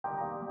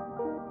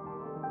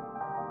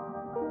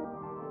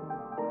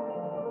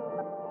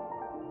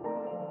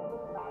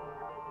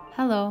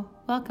Hello,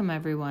 welcome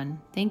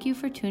everyone. Thank you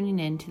for tuning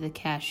in to the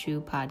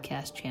Cashew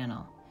podcast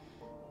channel.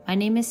 My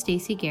name is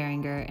Stacy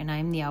Geringer and I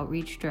am the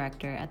Outreach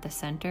Director at the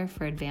Center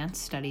for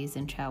Advanced Studies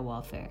in Child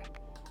Welfare.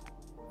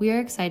 We are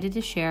excited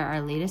to share our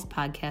latest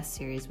podcast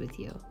series with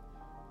you.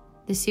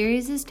 The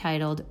series is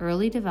titled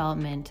Early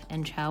Development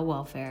and Child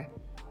Welfare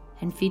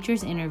and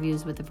features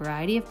interviews with a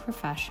variety of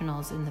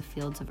professionals in the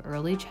fields of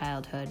early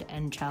childhood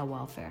and child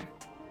welfare.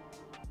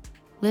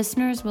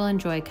 Listeners will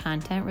enjoy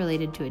content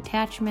related to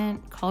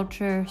attachment,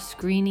 culture,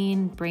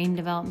 screening, brain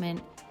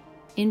development,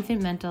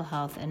 infant mental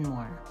health, and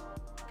more.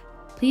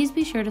 Please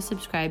be sure to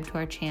subscribe to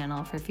our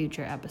channel for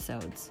future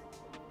episodes.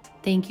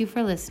 Thank you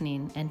for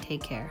listening and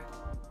take care.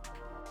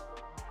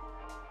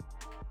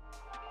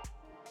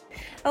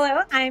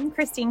 Hello, I'm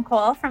Christine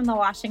Cole from the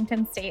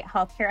Washington State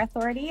Healthcare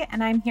Authority,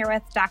 and I'm here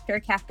with Dr.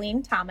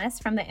 Kathleen Thomas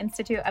from the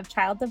Institute of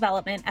Child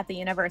Development at the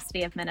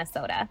University of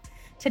Minnesota.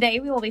 Today,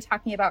 we will be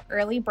talking about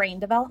early brain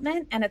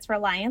development and its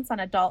reliance on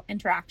adult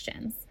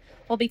interactions.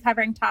 We'll be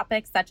covering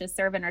topics such as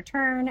serve and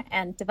return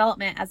and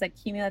development as a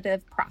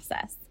cumulative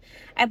process.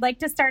 I'd like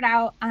to start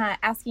out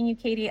asking you,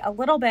 Katie, a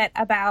little bit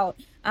about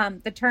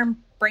the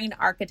term brain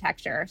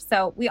architecture.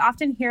 So we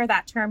often hear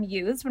that term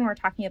used when we're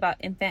talking about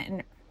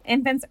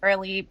infants'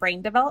 early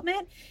brain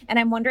development, and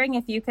I'm wondering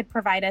if you could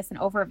provide us an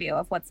overview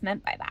of what's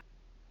meant by that.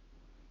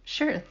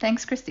 Sure.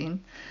 Thanks,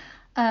 Christine.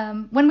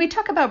 When we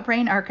talk about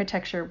brain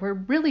architecture, we're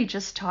really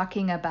just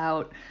talking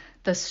about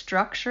the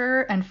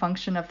structure and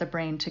function of the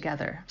brain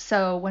together.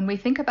 So when we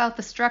think about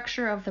the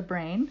structure of the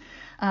brain,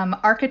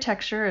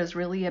 architecture is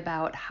really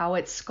about how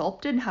it's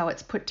sculpted, how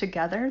it's put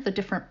together, the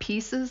different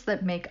pieces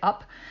that make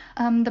up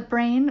the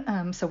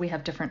brain. So we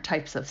have different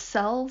types of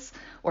cells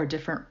or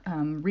different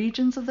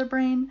regions of the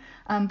brain,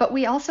 but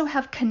we also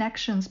have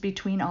connections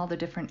between all the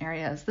different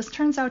areas. This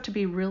turns out to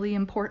be really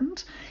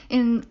important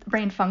in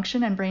brain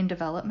function and brain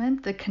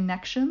development, the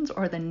connections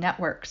or the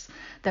networks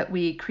that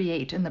we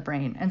create in the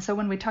brain. And so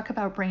when we talk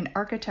about brain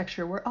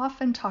architecture, we're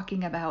often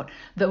talking about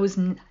those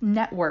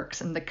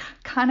networks and the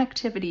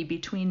connectivity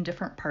between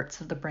different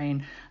parts of the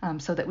brain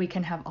so that we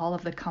can have all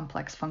of the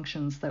complex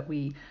functions that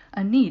we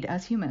need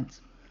as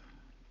humans.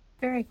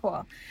 Very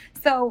cool.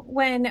 So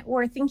when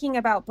we're thinking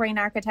about brain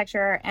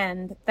architecture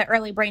and the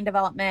early brain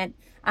development,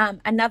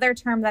 another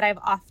term that I've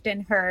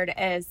often heard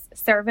is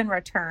serve and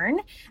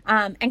return.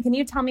 And can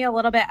you tell me a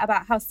little bit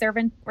about how serve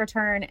and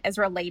return is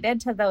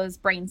related to those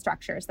brain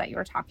structures that you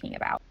were talking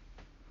about?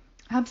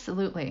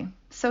 Absolutely.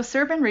 So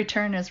serve and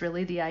return is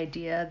really the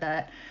idea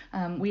that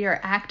we are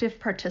active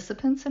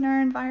participants in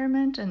our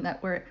environment, and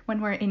that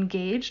when we're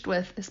engaged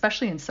with,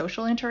 especially in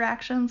social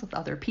interactions with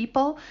other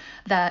people,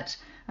 that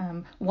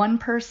one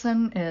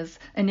person is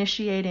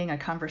initiating a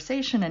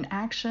conversation, an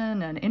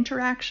action, an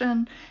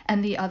interaction,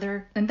 and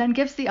then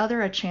gives the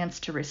other a chance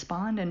to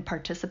respond and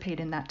participate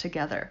in that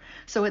together.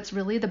 So it's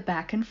really the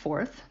back and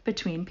forth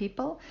between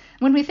people.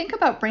 When we think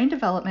about brain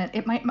development,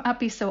 it might not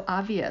be so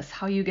obvious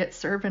how you get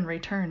serve and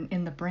return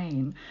in the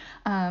brain,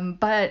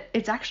 but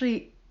it's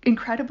actually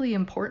incredibly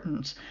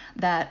important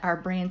that our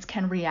brains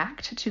can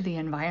react to the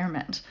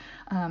environment.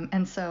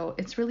 And so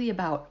it's really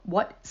about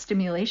what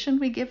stimulation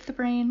we give the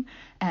brain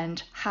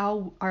and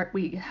how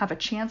we have a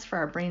chance for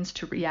our brains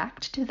to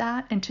react to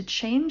that and to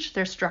change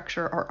their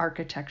structure or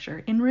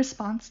architecture in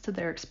response to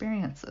their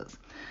experiences.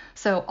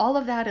 So all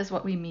of that is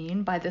what we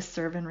mean by this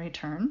serve and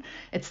return.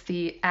 It's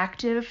the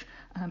active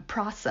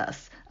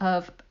process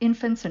of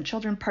infants and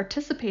children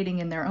participating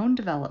in their own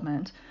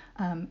development.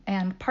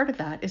 And part of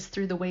that is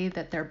through the way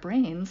that their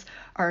brains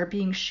are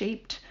being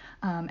shaped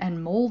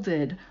and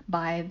molded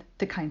by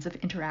the kinds of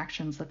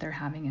interactions that they're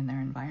having in their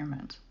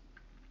environment.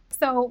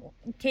 So,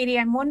 Katie,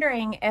 I'm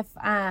wondering if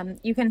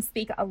you can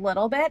speak a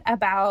little bit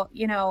about,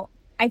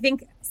 I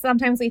think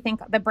sometimes we think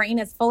the brain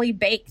is fully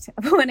baked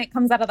when it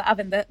comes out of the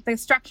oven. The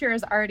structure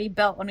is already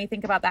built when we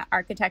think about that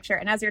architecture.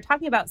 And as you're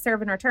talking about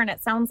serve and return,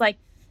 it sounds like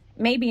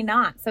maybe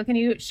not. So can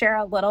you share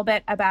a little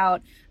bit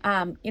about,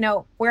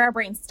 where our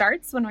brain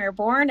starts when we were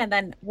born and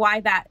then why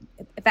that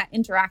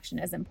interaction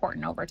is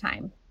important over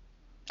time?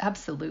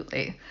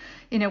 Absolutely.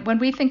 When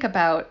we think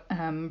about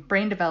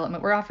brain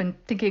development, we're often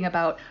thinking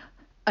about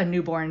a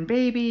newborn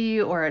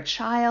baby or a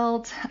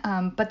child,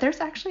 but there's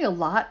actually a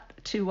lot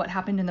to what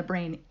happened in the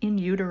brain in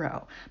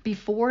utero,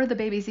 before the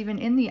baby's even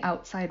in the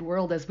outside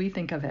world as we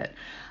think of it.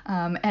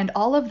 And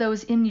all of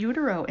those in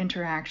utero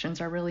interactions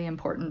are really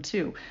important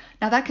too.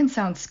 Now that can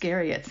sound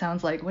scary. It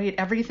sounds like, wait,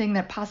 everything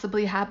that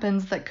possibly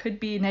happens that could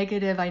be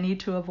negative, I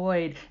need to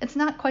avoid. It's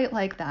not quite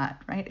like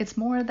that, right? It's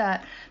more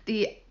that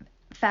the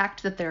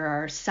fact that there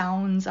are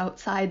sounds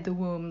outside the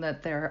womb,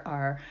 that there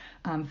are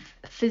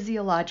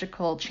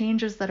physiological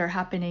changes that are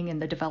happening in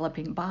the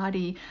developing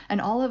body,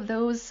 and all of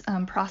those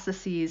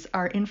processes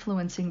are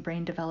influencing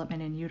brain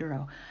development in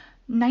utero.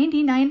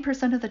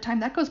 99% of the time,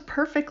 that goes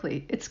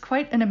perfectly. It's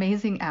quite an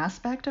amazing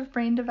aspect of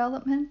brain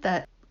development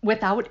that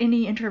without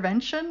any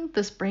intervention,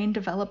 this brain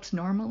develops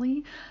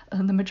normally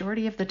the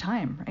majority of the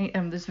time, right?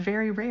 And it's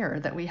very rare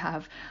that we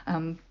have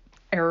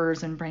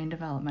errors in brain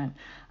development.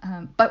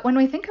 But when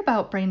we think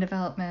about brain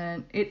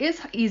development, it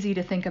is easy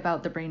to think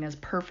about the brain as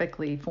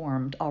perfectly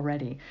formed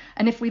already.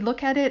 And if we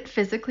look at it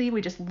physically,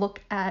 we just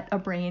look at a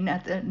brain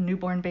at the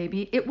newborn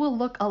baby, it will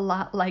look a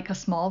lot like a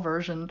small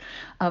version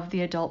of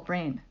the adult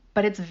brain.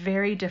 But it's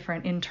very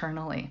different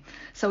internally.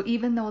 So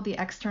even though the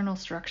external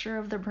structure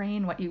of the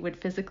brain, what you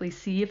would physically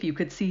see if you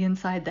could see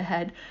inside the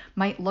head,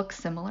 might look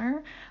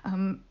similar,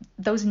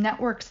 those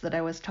networks that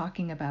I was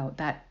talking about,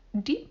 that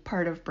deep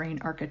part of brain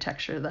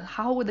architecture,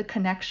 how the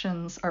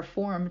connections are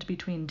formed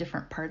between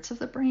different parts of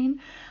the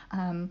brain,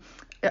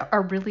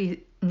 are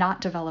really not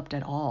developed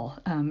at all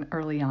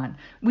early on.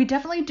 We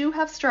definitely do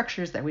have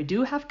structures there. We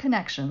do have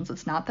connections.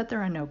 It's not that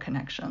there are no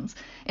connections.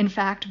 In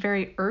fact,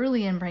 very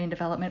early in brain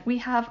development, we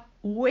have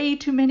way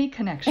too many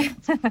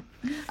connections.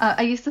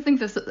 I used to think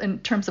this in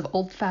terms of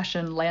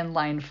old-fashioned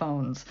landline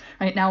phones.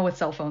 Right now with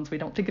cell phones, we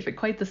don't think of it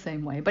quite the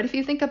same way. But if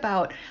you think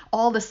about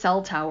all the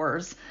cell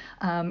towers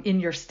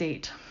in your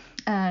state,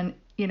 and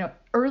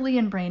early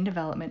in brain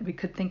development, we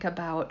could think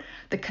about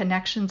the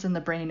connections in the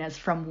brain as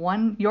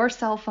from your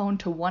cell phone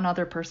to one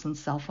other person's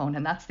cell phone,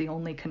 and that's the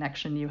only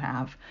connection you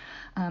have.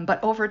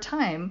 But over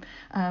time,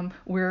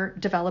 we're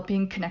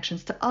developing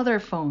connections to other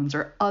phones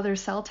or other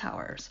cell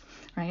towers,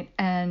 right?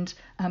 And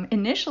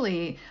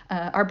initially,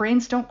 our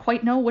brains don't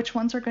quite know which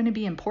ones are going to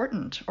be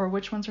important or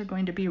which ones are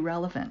going to be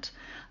relevant.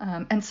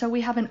 And so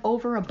we have an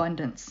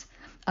overabundance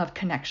of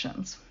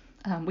connections.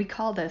 We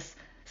call this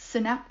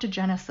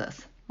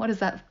synaptogenesis. What is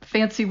that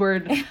fancy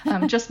word?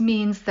 Just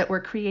means that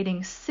we're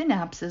creating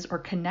synapses or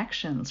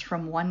connections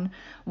from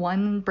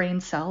one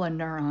brain cell, a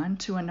neuron,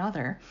 to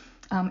another.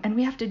 And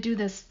we have to do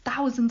this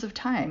thousands of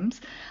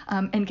times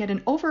and get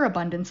an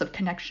overabundance of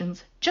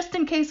connections just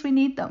in case we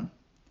need them.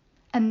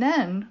 And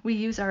then we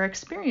use our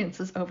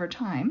experiences over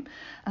time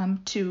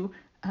to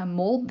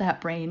mold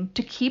that brain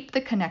to keep the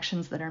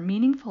connections that are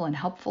meaningful and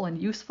helpful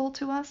and useful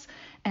to us,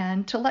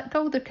 and to let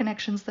go of the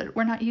connections that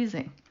we're not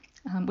using.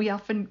 We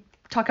often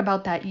talk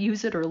about that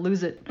use it or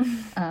lose it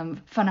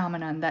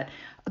phenomenon, that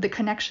the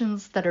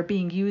connections that are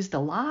being used a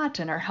lot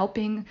and are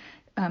helping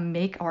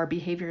make our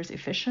behaviors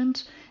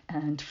efficient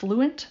and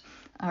fluent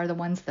are the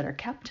ones that are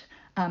kept,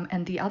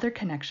 and the other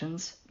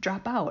connections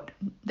drop out.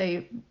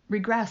 They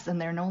regress and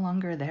they're no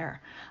longer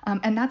there.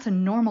 And that's a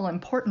normal,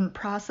 important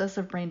process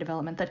of brain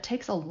development that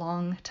takes a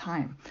long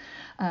time.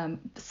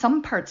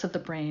 Some parts of the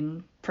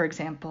brain, for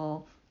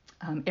example,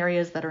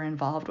 areas that are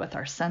involved with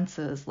our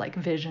senses, like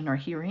vision or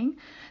hearing,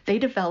 they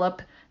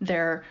develop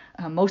their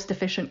most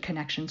efficient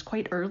connections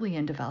quite early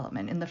in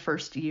development. In the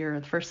first year,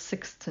 the first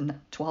 6 to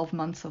 12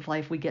 months of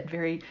life, we get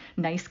very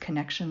nice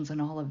connections in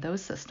all of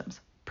those systems.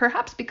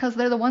 Perhaps because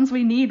they're the ones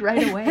we need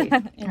right away,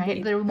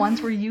 right? They're the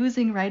ones we're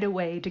using right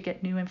away to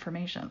get new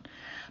information.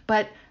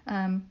 But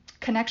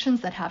connections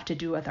that have to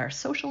do with our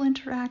social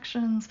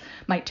interactions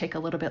might take a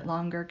little bit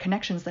longer.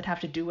 Connections that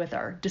have to do with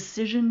our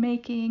decision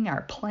making,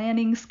 our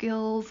planning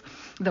skills,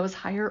 those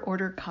higher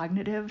order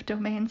cognitive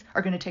domains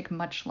are going to take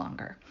much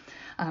longer.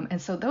 And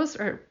so those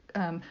are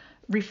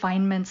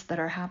refinements that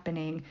are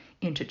happening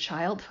into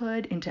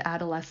childhood, into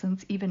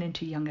adolescence, even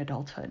into young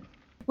adulthood.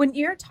 When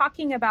you're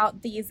talking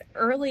about these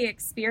early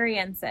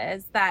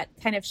experiences that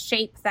kind of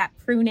shape that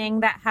pruning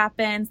that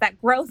happens, that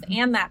growth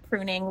and that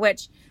pruning,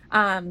 which,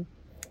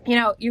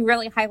 you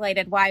really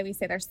highlighted why we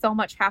say there's so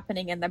much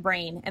happening in the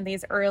brain in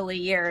these early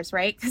years,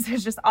 right? Because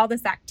there's just all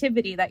this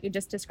activity that you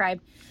just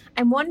described.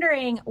 I'm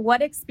wondering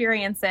what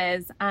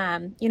experiences,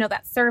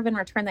 that serve and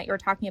return that you were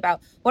talking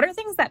about, what are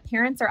things that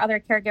parents or other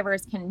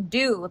caregivers can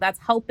do that's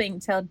helping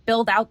to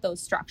build out those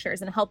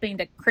structures and helping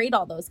to create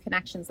all those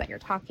connections that you're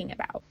talking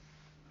about?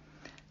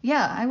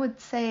 Yeah, I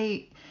would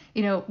say,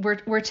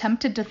 we're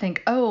tempted to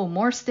think, oh,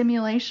 more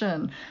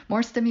stimulation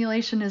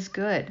is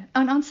good.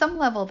 And on some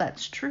level,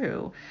 that's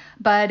true.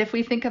 But if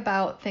we think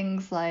about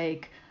things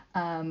like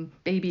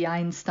baby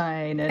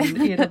Einstein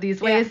and these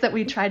ways that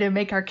we try to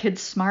make our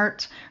kids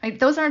smart, right?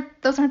 Those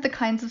aren't the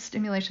kinds of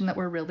stimulation that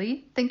we're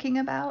really thinking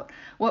about.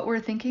 What we're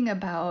thinking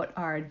about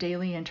are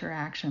daily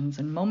interactions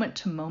and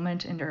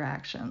moment-to-moment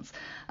interactions.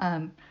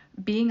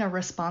 Being a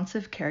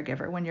responsive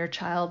caregiver when your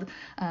child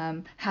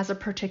has a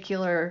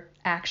particular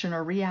action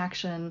or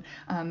reaction,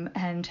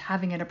 and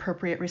having an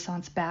appropriate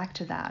response back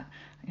to that.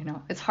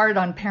 It's hard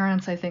on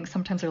parents, I think.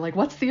 Sometimes they're like,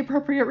 what's the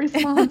appropriate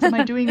response? Am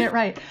I doing it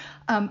right?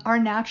 Our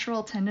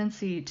natural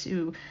tendency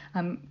to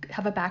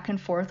have a back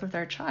and forth with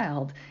our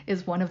child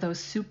is one of those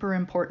super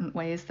important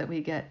ways that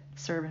we get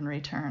serve and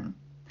return.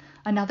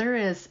 Another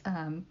is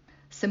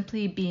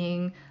simply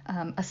being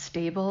a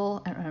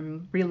stable,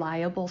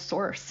 reliable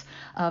source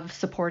of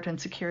support and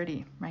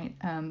security, right?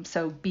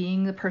 So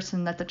being the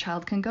person that the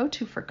child can go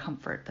to for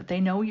comfort, that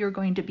they know you're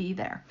going to be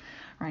there,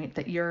 right?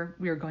 That you're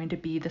going to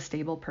be the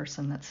stable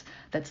person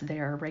that's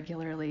there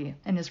regularly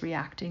and is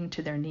reacting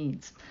to their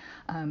needs.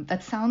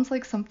 That sounds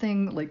like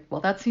something like,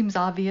 well, that seems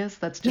obvious.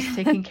 That's just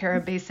taking care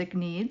of basic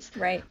needs.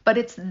 Right. But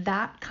it's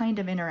that kind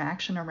of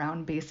interaction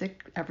around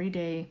basic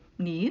everyday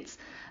needs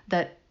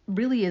that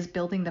really is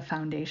building the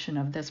foundation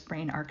of this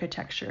brain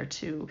architecture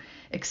to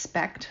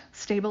expect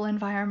stable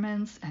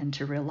environments and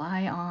to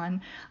rely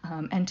on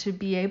and to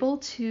be able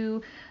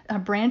to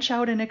branch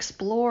out and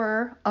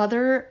explore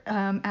other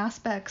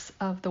aspects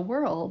of the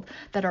world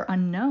that are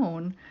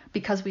unknown,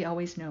 because we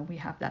always know we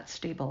have that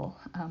stable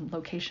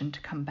location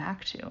to come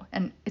back to.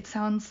 And it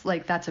sounds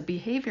like that's a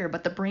behavior,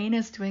 but the brain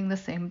is doing the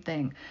same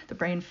thing. The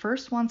brain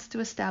first wants to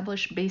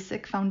establish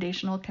basic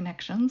foundational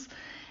connections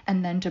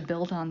and then to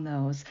build on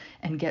those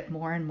and get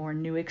more and more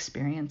new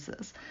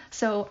experiences.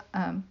 So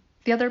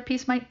the other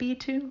piece might be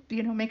to,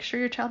 make sure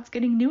your child's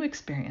getting new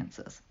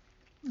experiences.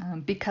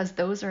 Because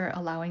those are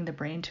allowing the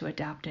brain to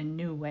adapt in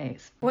new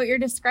ways. What you're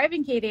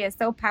describing, Katie, is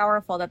so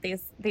powerful that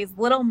these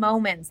little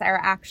moments are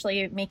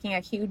actually making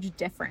a huge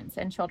difference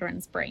in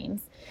children's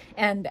brains.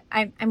 And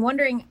I'm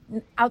wondering,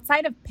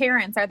 outside of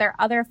parents, are there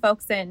other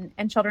folks in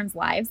children's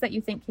lives that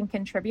you think can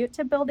contribute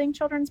to building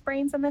children's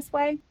brains in this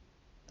way?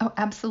 Oh,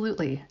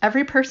 absolutely.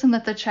 Every person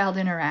that the child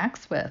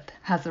interacts with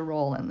has a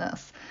role in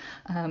this.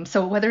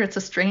 So whether it's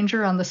a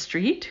stranger on the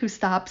street who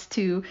stops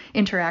to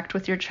interact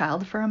with your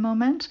child for a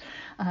moment,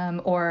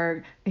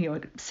 or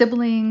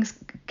siblings,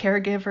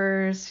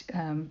 caregivers,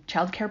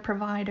 childcare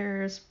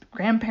providers,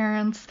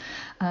 grandparents,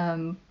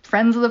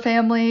 friends of the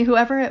family,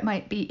 whoever it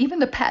might be, even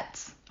the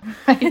pets.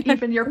 Right?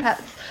 Even your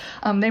pets.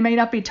 They may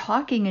not be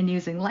talking and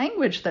using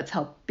language that's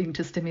helping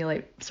to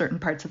stimulate certain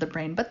parts of the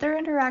brain, but their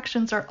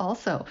interactions are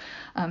also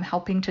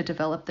helping to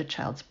develop the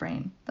child's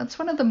brain. That's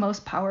one of the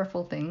most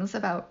powerful things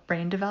about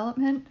brain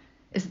development,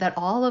 is that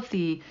all of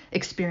the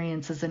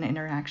experiences and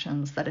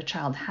interactions that a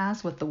child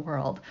has with the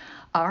world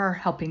are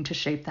helping to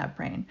shape that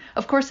brain.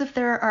 Of course, if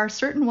there are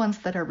certain ones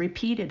that are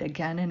repeated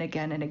again and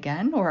again and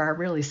again, or are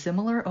really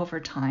similar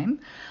over time,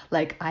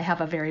 like I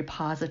have a very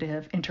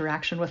positive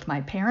interaction with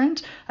my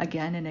parent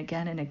again and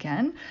again and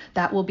again,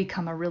 that will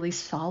become a really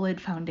solid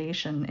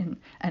foundation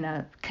and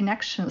a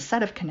connection, a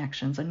set of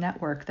connections, a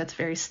network that's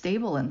very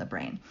stable in the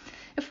brain.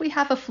 If we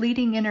have a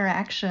fleeting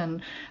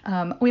interaction,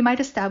 we might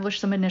establish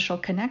some initial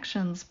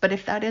connections, but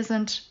if that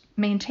isn't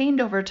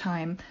maintained over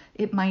time,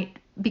 it might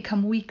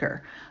become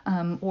weaker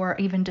or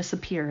even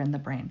disappear in the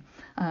brain.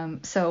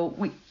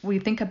 So we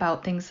think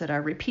about things that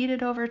are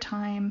repeated over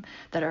time,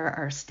 that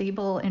are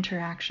stable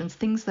interactions,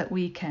 things that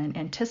we can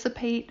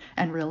anticipate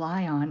and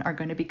rely on are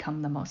going to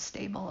become the most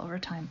stable over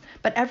time.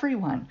 But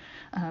everyone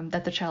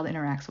that the child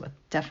interacts with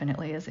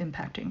definitely is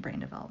impacting brain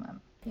development.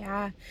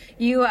 Yeah,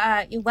 you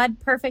led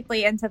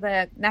perfectly into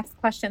the next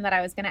question that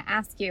I was going to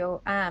ask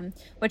you,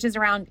 which is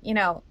around,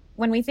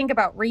 when we think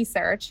about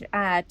research,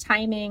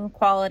 timing,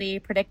 quality,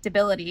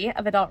 predictability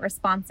of adult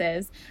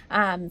responses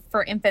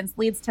for infants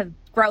leads to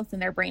growth in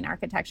their brain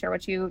architecture,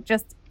 which you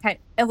just kind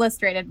of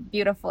illustrated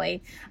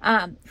beautifully.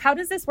 How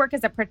does this work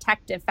as a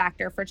protective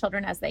factor for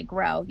children as they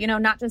grow?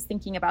 Not just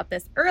thinking about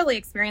this early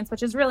experience,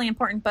 which is really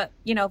important, but,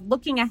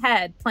 looking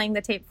ahead, playing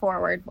the tape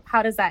forward,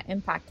 how does that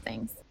impact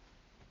things?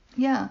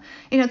 Yeah,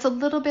 it's a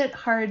little bit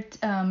hard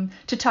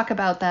to talk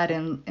about that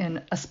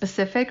in a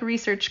specific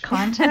research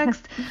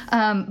context,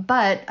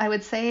 but I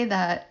would say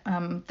that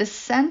the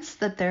sense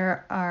that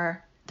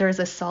there's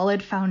a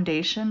solid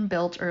foundation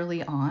built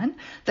early on,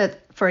 that,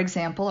 for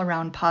example,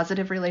 around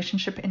positive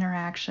relationship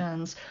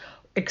interactions,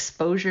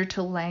 exposure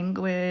to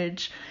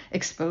language,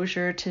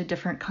 exposure to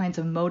different kinds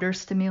of motor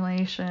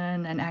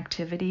stimulation and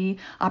activity,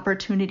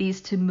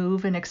 opportunities to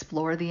move and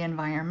explore the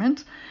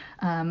environment,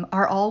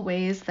 are all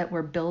ways that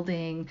we're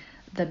building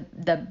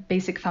the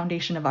basic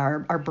foundation of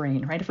our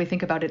brain, right? If we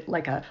think about it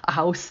like a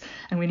house,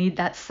 and we need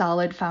that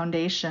solid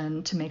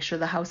foundation to make sure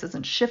the house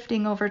isn't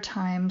shifting over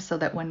time, so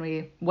that when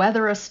we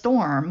weather a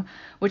storm,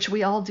 which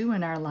we all do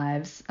in our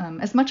lives,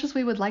 as much as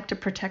we would like to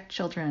protect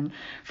children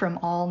from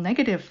all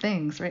negative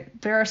things,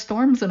 right? There are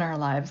storms in our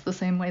lives the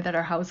same way that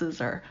our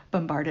houses are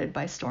bombarded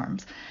by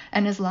storms.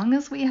 And as long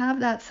as we have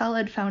that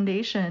solid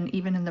foundation,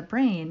 even in the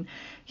brain,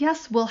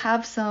 yes, we'll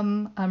have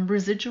some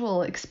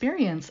residual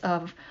experience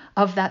of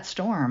that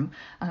storm.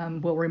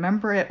 We'll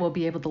remember it. We'll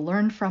be able to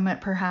learn from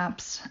it,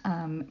 perhaps.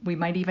 We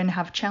might even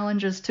have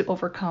challenges to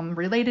overcome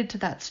related to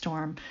that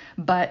storm,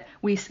 but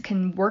we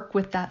can work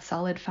with that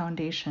solid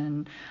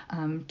foundation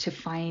to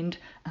find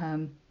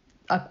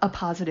a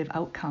positive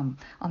outcome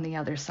on the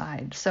other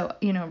side. So,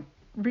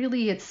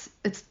 really, it's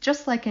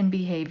just like in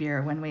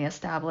behavior. When we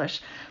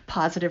establish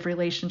positive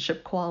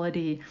relationship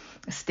quality,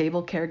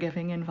 stable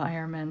caregiving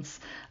environments,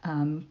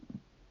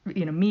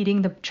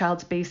 meeting the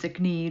child's basic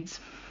needs,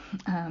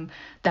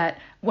 that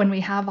when we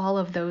have all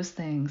of those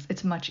things,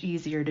 it's much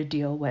easier to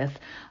deal with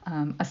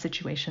a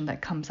situation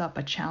that comes up,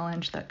 a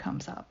challenge that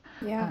comes up.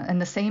 Yeah.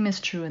 And the same is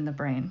true in the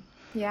brain.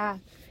 Yeah.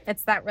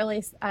 It's that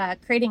really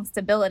creating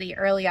stability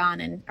early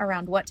on and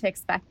around what to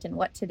expect and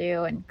what to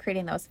do and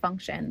creating those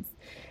functions.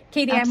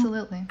 Katie,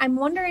 absolutely. I'm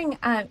wondering,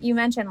 you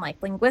mentioned like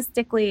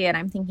linguistically, and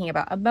I'm thinking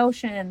about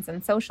emotions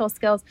and social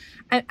skills.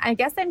 I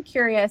guess I'm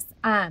curious,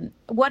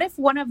 what if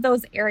one of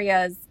those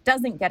areas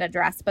doesn't get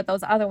addressed, but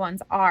those other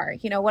ones are?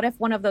 What if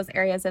one of those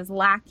areas is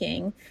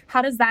lacking?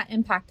 How does that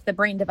impact the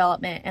brain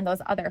development and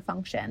those other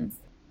functions?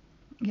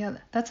 Yeah,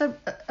 that's a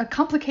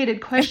complicated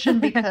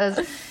question because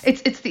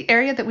it's the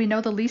area that we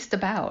know the least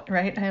about,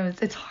 right?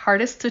 It's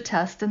hardest to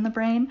test in the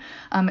brain.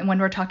 And when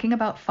we're talking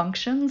about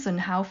functions and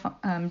how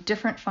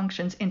different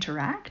functions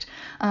interact,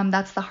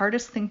 that's the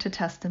hardest thing to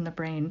test in the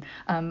brain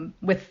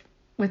with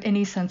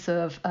any sense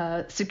of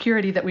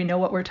security that we know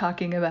what we're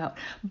talking about.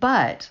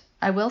 But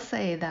I will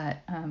say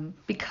that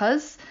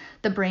because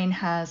the brain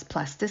has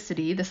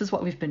plasticity, this is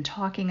what we've been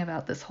talking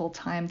about this whole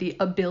time, the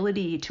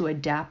ability to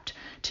adapt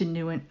to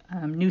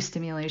new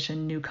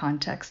stimulation, new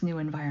contexts, new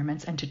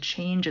environments, and to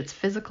change its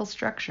physical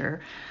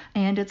structure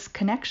and its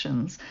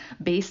connections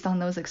based on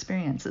those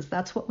experiences.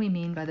 That's what we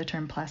mean by the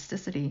term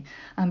plasticity.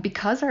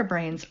 Because our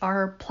brains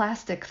are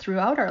plastic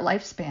throughout our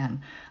lifespan,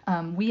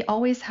 we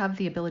always have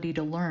the ability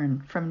to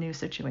learn from new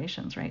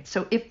situations, right?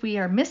 So if we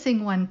are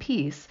missing one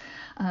piece,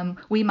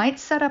 we might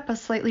set up a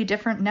slightly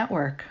different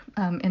network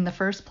in the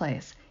first place.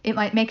 It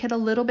might make it a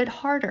little bit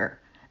harder.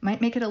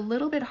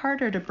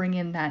 To bring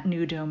in that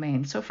new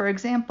domain. So for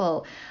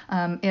example,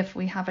 if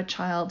we have a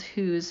child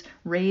who's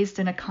raised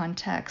in a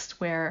context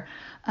where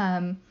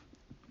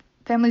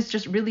families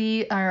just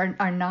really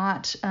are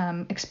not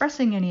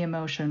expressing any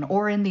emotion,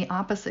 or in the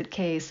opposite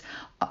case,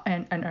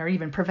 and are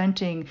even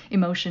preventing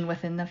emotion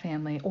within the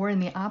family, or in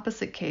the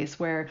opposite case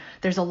where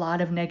there's a lot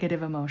of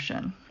negative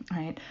emotion,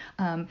 right?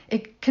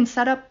 It can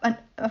set up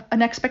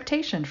an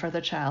expectation for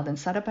the child and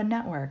set up a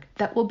network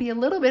that will be a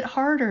little bit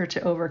harder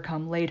to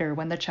overcome later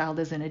when the child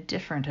is in a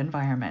different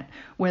environment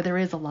where there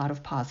is a lot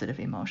of positive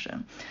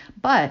emotion.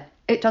 But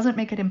it doesn't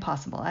make it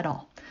impossible at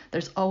all.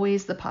 There's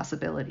always the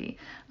possibility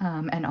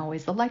and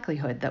always the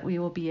likelihood that we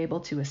will be able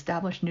to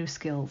establish new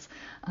skills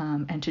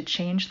and to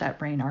change that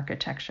brain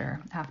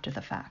architecture after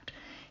the fact.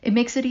 It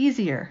makes it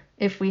easier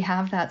if we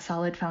have that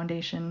solid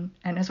foundation.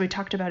 And as we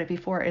talked about it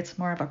before, it's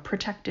more of a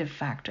protective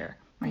factor,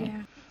 right?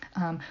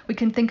 Yeah. We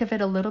can think of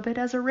it a little bit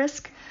as a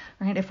risk,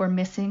 right? If we're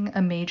missing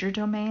a major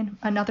domain,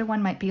 another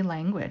one might be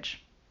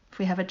language. If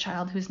we have a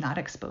child who's not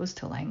exposed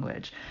to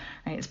language,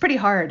 right? It's pretty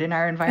hard in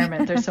our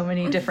environment. There's so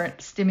many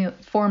different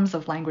forms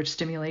of language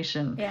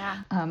stimulation.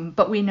 Yeah.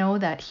 But we know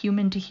that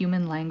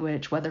human-to-human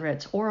language, whether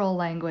it's oral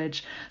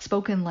language,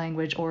 spoken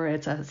language, or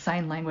it's a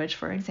sign language,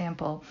 for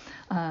example,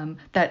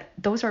 that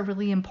those are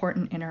really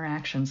important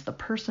interactions, the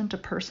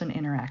person-to-person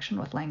interaction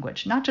with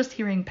language, not just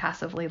hearing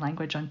passively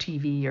language on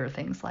TV or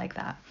things like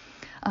that.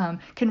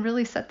 Can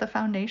really set the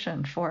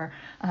foundation for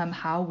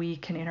how we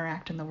can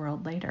interact in the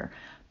world later.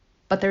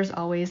 But there's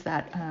always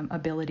that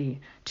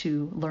ability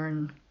to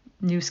learn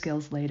new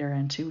skills later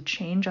and to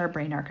change our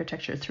brain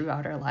architecture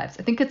throughout our lives.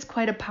 I think it's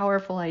quite a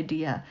powerful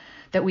idea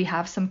that we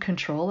have some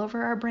control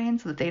over our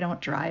brains, that they don't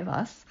drive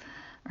us,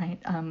 right?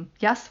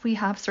 Yes, we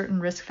have certain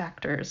risk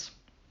factors.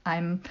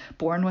 I'm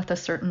born with a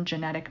certain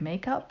genetic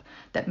makeup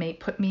that may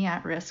put me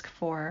at risk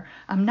for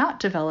not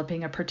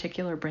developing a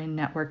particular brain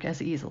network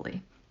as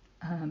easily.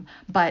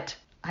 But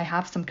I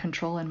have some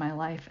control in my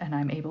life, and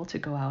I'm able to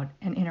go out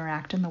and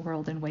interact in the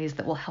world in ways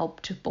that will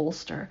help to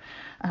bolster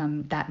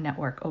that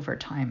network over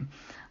time.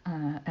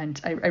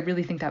 And I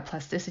really think that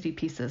plasticity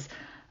piece is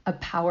a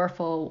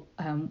powerful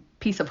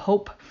piece of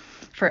hope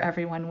for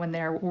everyone when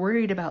they're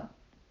worried about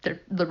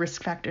the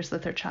risk factors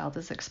that their child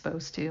is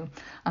exposed to,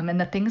 and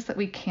the things that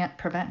we can't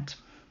prevent.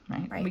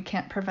 Right? We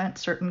can't prevent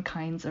certain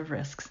kinds of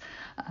risks,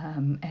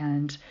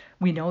 and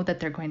we know that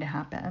they're going to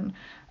happen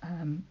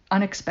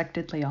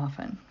unexpectedly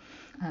often.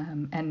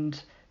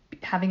 And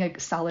having a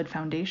solid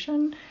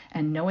foundation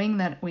and knowing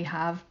that we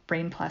have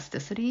brain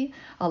plasticity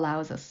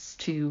allows us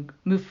to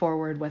move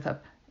forward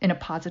in a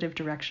positive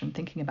direction,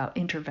 thinking about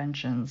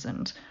interventions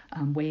and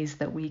ways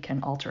that we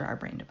can alter our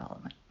brain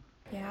development.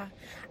 Yeah,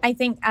 I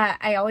think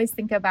I always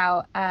think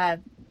about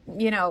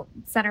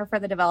Center for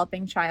the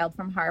Developing Child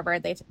from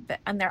Harvard.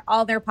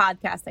 All their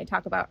podcasts, they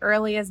talk about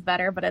early is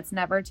better, but it's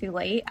never too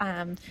late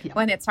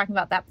when it's talking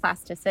about that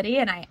plasticity.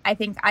 And I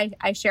think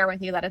I share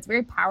with you that it's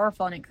very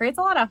powerful, and it creates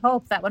a lot of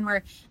hope that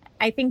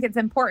I think it's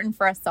important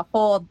for us to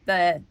hold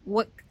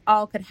what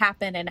all could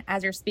happen. And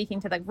as you're speaking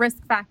to the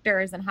risk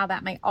factors and how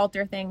that might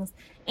alter things,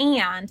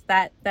 and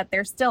that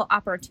there's still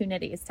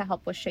opportunities to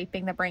help with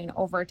shaping the brain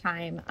over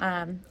time.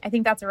 I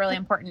think that's a really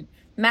important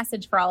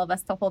message for all of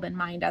us to hold in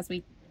mind as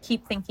we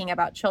keep thinking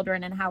about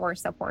children and how we're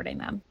supporting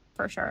them,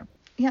 for sure.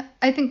 Yeah,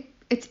 I think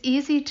it's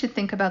easy to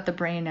think about the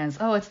brain as,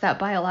 it's that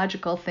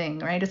biological thing,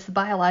 right? It's the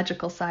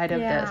biological side of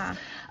this.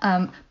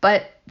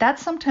 But that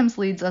sometimes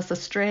leads us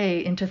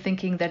astray into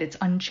thinking that it's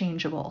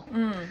unchangeable,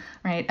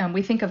 right?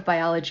 We think of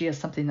biology as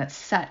something that's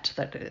set,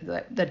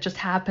 that just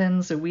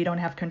happens, and we don't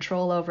have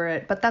control over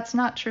it. But that's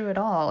not true at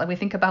all. And we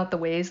think about the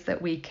ways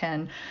that we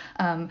can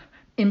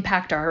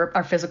impact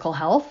our physical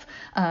health.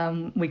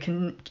 We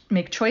can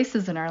make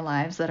choices in our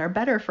lives that are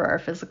better for our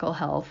physical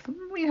health.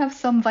 We have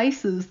some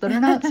vices that are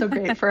not so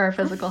great for our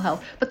physical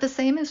health. But the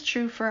same is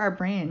true for our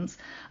brains,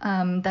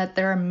 that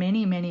there are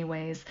many, many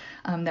ways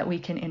that we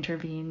can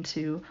intervene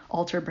to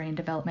alter brain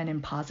development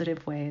in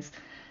positive ways.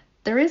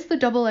 There is the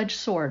double-edged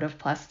sword of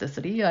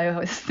plasticity. I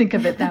always think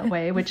of it that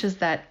way, which is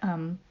that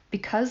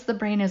because the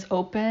brain is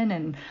open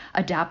and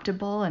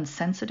adaptable and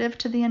sensitive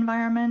to the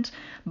environment,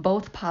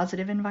 both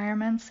positive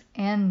environments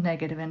and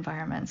negative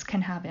environments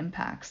can have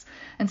impacts.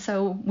 And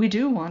so we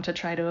do want to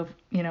try to,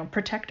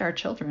 protect our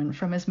children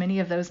from as many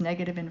of those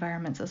negative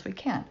environments as we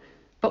can.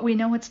 But we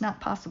know it's not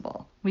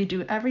possible. We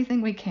do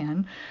everything we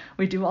can.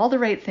 We do all the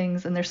right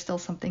things, and there's still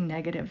something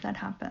negative that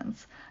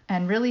happens.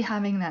 And really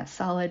having that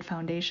solid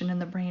foundation in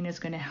the brain is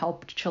going to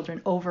help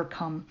children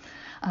overcome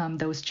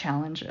those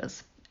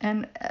challenges.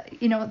 And,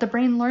 the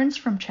brain learns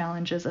from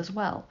challenges as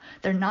well.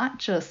 They're not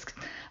just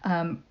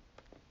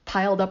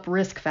piled up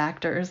risk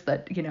factors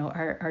that,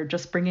 are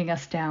just bringing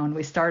us down.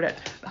 We start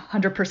at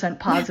 100%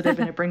 positive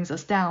and it brings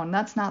us down.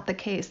 That's not the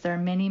case. There are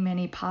many,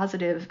 many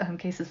positive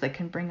cases that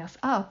can bring us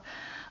up.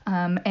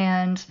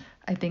 And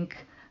I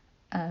think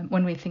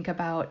when we think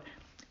about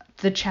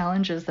the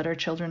challenges that our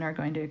children are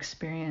going to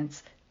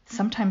experience,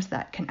 sometimes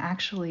that can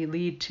actually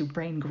lead to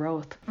brain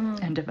growth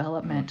and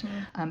development.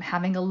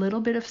 Having a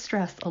little bit of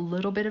stress, a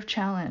little bit of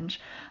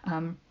challenge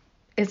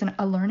is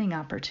a learning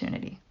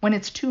opportunity. When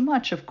it's too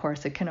much, of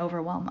course, it can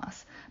overwhelm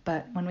us.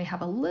 But when we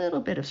have a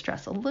little bit of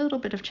stress, a little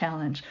bit of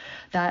challenge,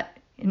 that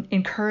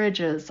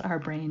encourages our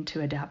brain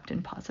to adapt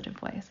in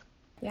positive ways.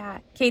 Yeah.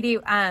 Katie,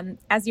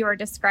 as you were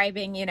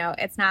describing,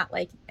 it's not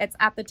like it's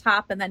at the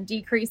top and then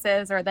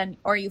decreases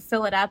or you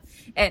fill it up.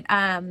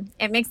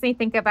 It makes me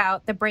think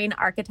about the brain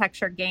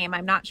architecture game.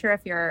 I'm not sure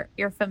if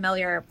you're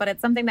familiar, but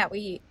it's something that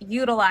we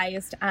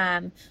utilized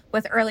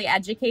with early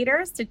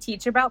educators to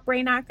teach about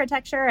brain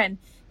architecture. And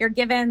you're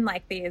given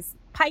like these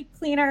pipe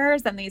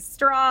cleaners and these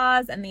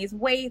straws and these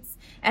weights,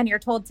 and you're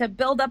told to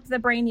build up the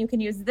brain. You can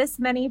use this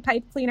many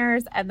pipe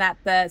cleaners, and that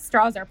the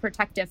straws are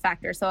protective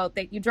factors. So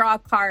that you draw a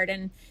card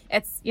and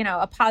it's,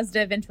 a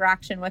positive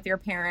interaction with your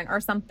parent or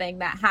something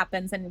that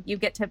happens, and you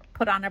get to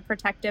put on a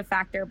protective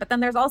factor. But then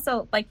there's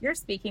also, like you're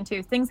speaking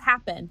to, things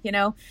happen,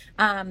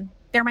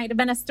 there might have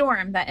been a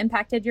storm that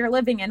impacted your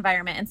living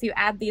environment. And so you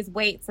add these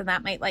weights, and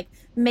that might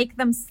make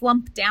them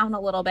slump down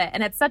a little bit.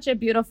 And it's such a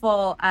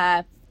beautiful,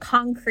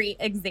 concrete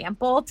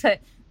example to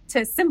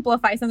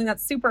simplify something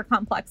that's super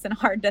complex and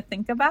hard to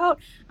think about.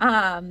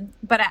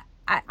 But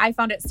I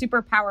found it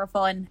super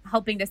powerful in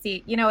helping to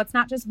see, it's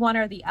not just one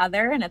or the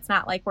other, and it's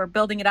not like we're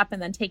building it up and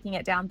then taking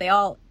it down. They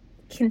all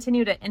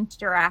continue to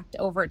interact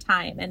over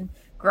time and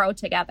grow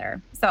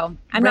together. So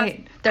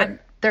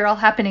they're all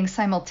happening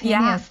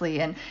simultaneously.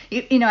 Yeah.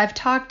 And, I've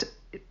talked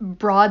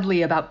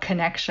broadly about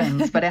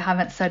connections, but I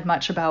haven't said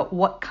much about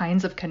what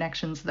kinds of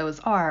connections those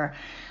are.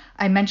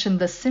 I mentioned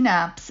the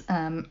synapse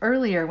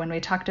earlier when we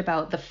talked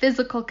about the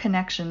physical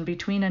connection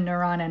between a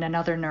neuron and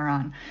another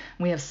neuron.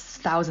 We have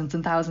thousands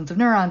and thousands of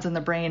neurons in the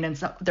brain, and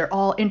so they're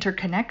all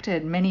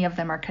interconnected. Many of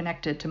them are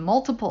connected to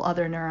multiple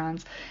other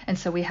neurons, and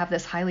so we have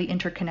this highly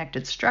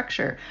interconnected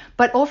structure.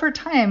 But over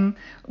time,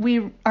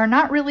 we are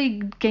not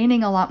really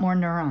gaining a lot more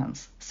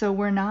neurons. So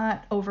we're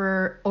not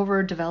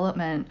over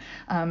development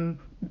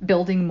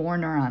building more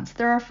neurons.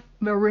 There are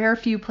a rare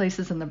few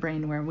places in the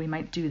brain where we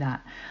might do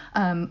that.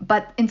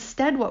 But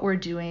instead what we're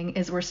doing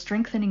is we're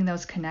strengthening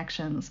those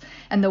connections.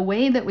 And the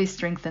way that we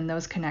strengthen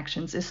those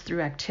connections is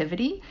through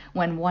activity.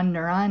 When one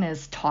neuron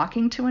is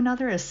talking to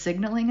another, is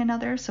signaling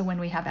another. So when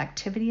we have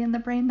activity in the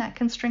brain, that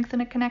can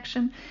strengthen a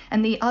connection.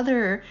 And the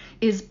other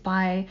is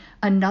by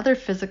another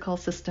physical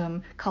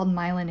system called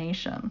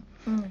myelination.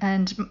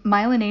 And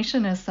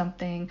myelination is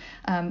something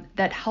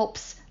that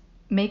helps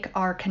make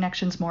our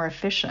connections more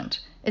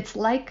efficient. It's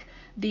like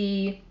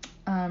the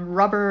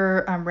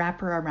rubber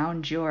wrapper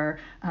around your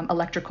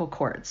electrical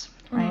cords,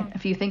 right?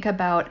 If you think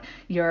about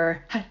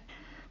your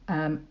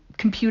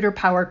computer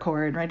power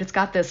cord, right? It's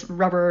got this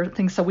rubber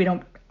thing so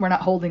we're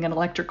not holding an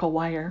electrical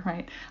wire,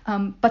 right?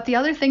 But the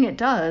other thing it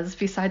does,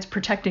 besides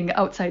protecting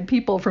outside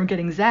people from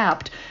getting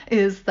zapped,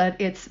 is that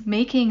it's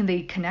making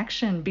the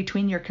connection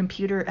between your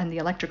computer and the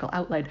electrical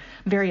outlet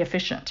very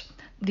efficient.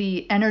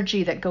 The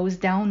energy that goes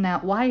down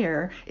that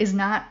wire is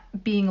not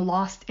being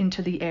lost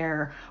into the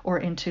air or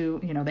into,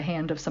 the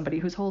hand of somebody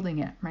who's holding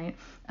it, right?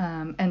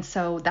 And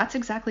so that's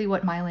exactly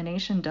what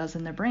myelination does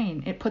in the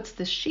brain. It puts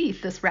this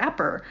sheath, this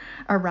wrapper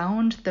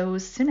around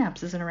those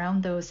synapses and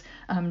around those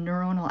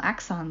neuronal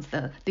axons,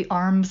 the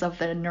arms of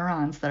the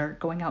neurons that are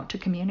going out to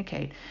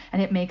communicate.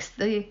 And it makes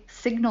the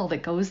signal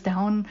that goes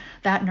down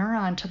that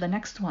neuron to the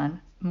next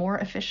one more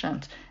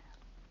efficient.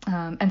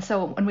 And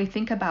so when we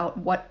think about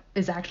what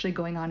is actually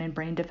going on in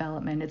brain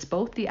development, it's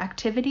both the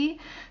activity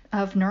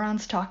of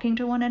neurons talking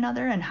to one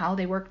another and how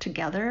they work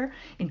together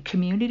in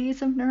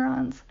communities of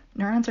neurons.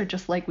 Neurons are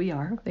just like we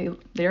are.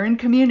 They're in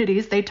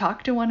communities, they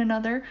talk to one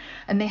another,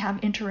 and they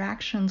have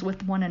interactions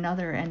with one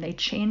another, and they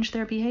change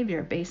their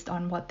behavior based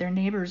on what their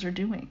neighbors are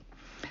doing.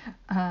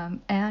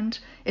 And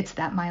it's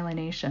that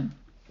myelination.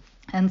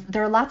 And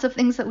there are lots of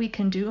things that we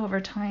can do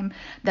over time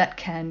that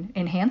can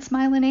enhance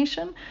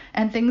myelination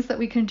and things that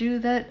we can do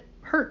that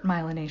hurt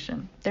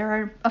myelination. There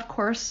are, of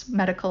course,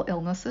 medical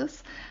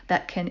illnesses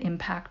that can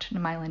impact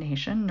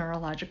myelination,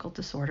 neurological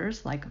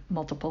disorders like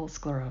multiple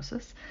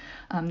sclerosis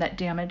that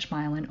damage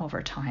myelin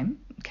over time,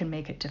 can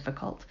make it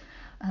difficult.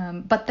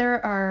 But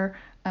there are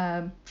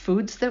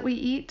foods that we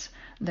eat.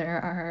 There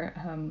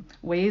are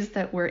ways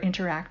that we're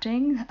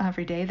interacting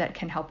every day that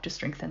can help to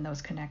strengthen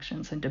those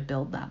connections and to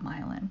build that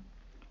myelin.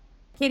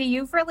 Katie,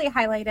 you've really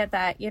highlighted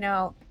that,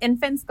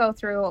 infants go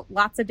through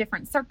lots of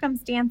different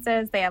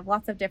circumstances. They have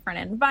lots of different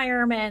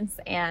environments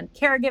and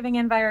caregiving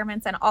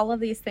environments, and all of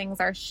these things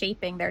are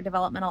shaping their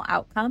developmental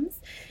outcomes.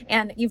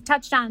 And you've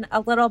touched on a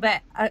little bit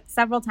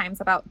several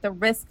times about the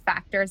risk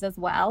factors as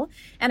well.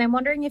 And I'm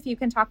wondering if you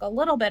can talk a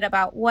little bit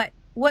about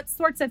what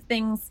sorts of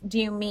things do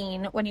you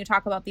mean when you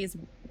talk about these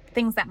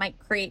things that might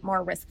create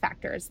more risk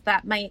factors,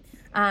 that might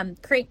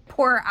create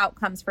poor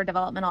outcomes for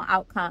developmental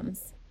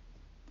outcomes?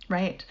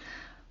 Right.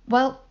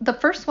 Well, the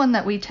first one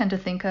that we tend to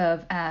think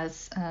of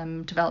as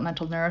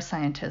developmental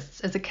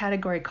neuroscientists is a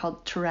category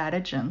called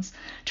teratogens.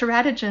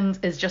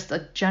 Teratogens is just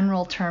a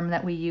general term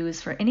that we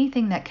use for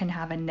anything that can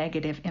have a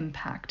negative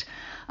impact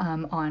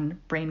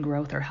on brain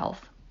growth or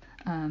health,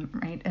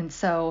 right? And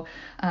so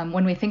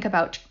when we think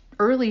about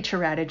early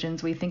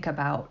teratogens, we think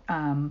about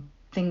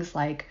things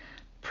like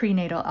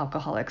prenatal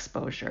alcohol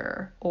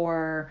exposure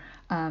or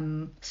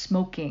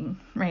smoking,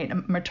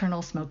 right?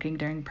 Maternal smoking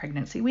during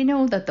pregnancy. We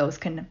know that those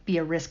can be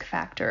a risk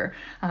factor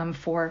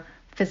for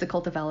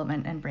physical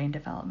development and brain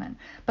development.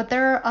 But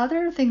there are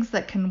other things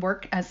that can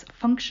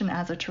function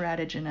as a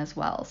teratogen as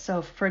well.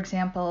 So for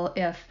example,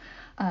 if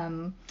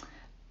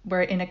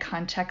we're in a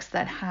context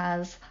that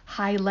has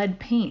high lead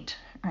paint,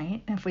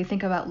 right? If we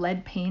think about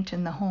lead paint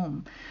in the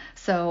home.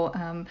 So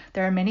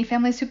there are many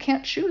families who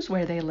can't choose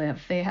where they live.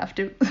 They have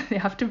to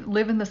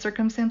live in the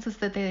circumstances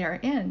that they are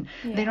in.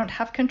 Yeah. They don't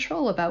have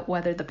control about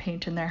whether the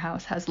paint in their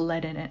house has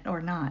lead in it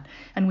or not.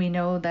 And we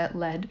know that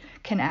lead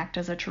can act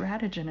as a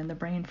teratogen in the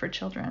brain for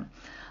children.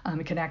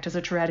 It can act as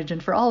a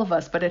teratogen for all of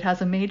us, but it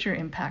has a major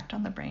impact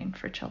on the brain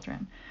for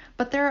children.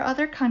 But there are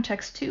other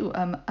contexts too.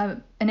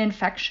 An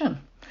infection,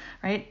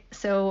 right?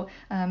 So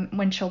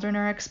when children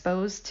are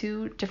exposed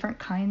to different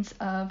kinds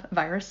of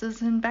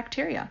viruses and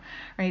bacteria,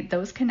 right,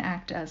 those can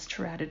act as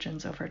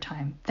teratogens over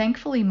time.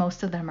 Thankfully,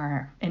 most of them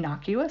are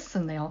innocuous,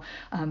 and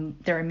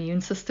their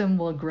immune system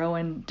will grow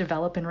and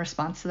develop in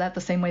response to that.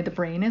 The same way the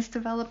brain is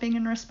developing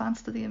in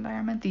response to the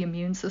environment, the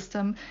immune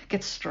system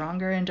gets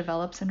stronger and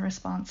develops in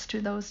response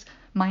to those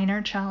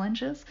minor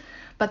challenges.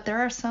 But there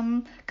are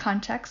some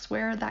contexts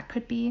where that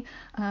could be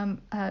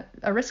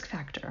a risk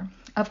factor.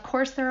 Of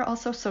course, there are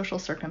also social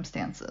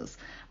circumstances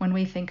when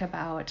we think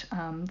about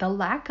the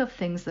lack of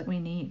things that we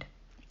need,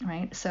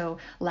 right? So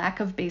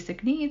lack of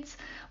basic needs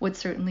would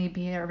certainly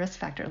be a risk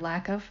factor.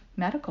 Lack of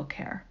medical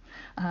care,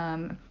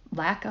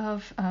 lack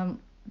of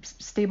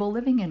stable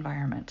living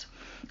environment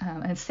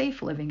and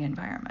safe living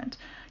environment.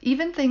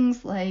 Even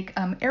things like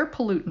air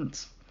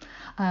pollutants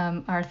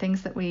are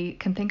things that we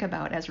can think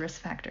about as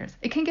risk factors.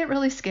 It can get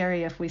really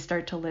scary if we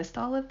start to list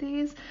all of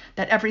these,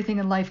 that everything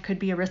in life could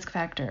be a risk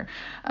factor.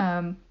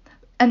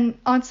 And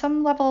on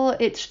some level,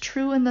 it's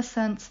true in the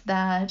sense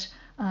that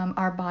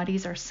our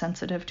bodies are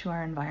sensitive to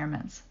our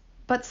environments.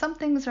 But some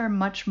things are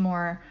much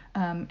more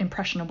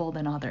impressionable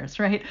than others,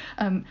 right?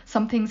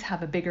 Some things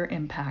have a bigger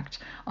impact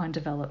on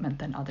development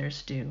than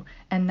others do.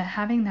 And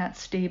having that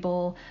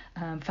stable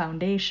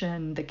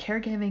foundation, the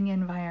caregiving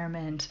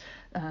environment,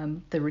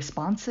 the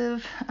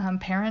responsive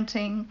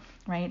parenting,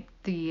 right?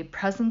 The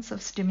presence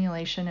of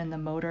stimulation in the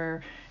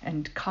motor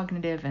and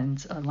cognitive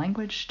and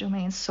language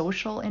domains,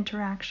 social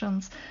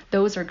interactions,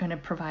 those are going to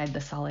provide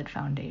the solid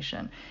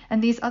foundation.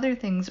 And these other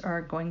things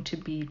are going to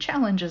be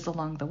challenges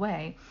along the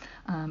way,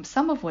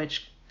 some of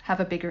which have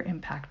a bigger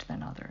impact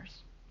than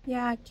others.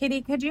 Yeah,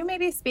 Katie, could you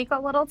maybe speak a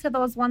little to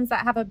those ones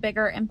that have a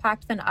bigger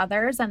impact than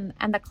others and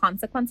the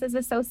consequences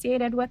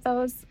associated with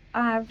those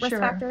risk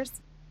factors?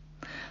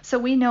 So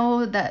we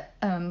know that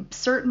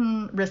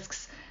certain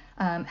risks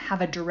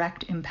have a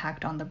direct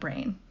impact on the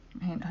brain,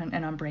 right,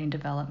 and on brain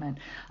development.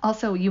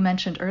 Also, you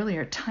mentioned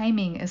earlier,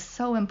 timing is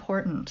so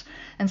important.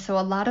 And so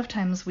a lot of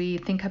times we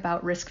think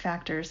about risk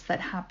factors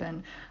that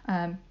happen,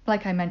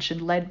 like I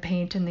mentioned, lead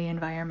paint in the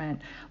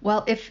environment.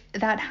 Well, if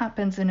that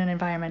happens in an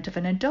environment of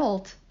an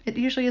adult, it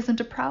usually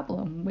isn't a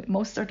problem.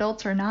 Most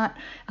adults are not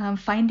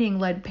finding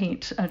lead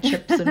paint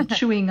chips and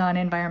chewing on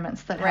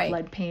environments that have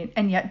lead paint.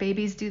 And yet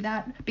babies do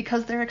that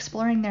because they're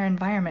exploring their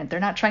environment. They're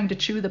not trying to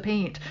chew the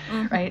paint,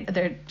 right?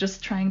 They're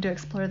just trying to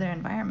explore their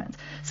environments.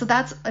 So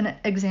that's an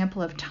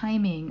example of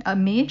timing. A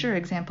major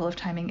example of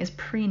timing is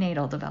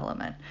prenatal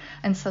development.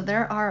 And so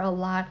there are a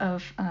lot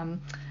of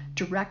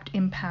direct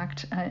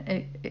impact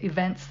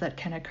events that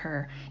can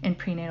occur in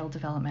prenatal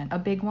development. A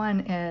big one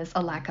is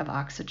a lack of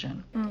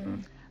oxygen.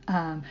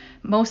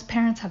 Most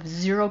parents have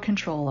zero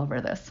control over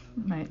this,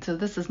 right? So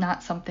this is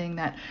not something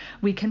that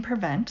we can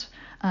prevent,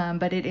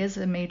 but it is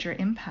a major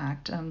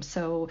impact.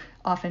 So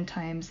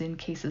oftentimes in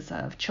cases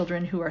of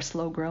children who are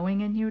slow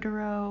growing in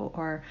utero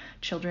or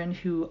children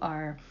who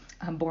are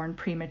born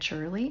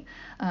prematurely,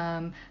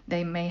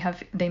 they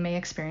may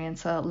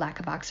experience a lack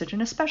of oxygen,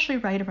 especially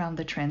right around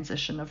the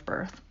transition of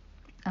birth.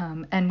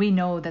 And we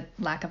know that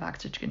lack of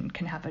oxygen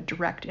can have a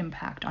direct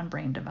impact on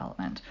brain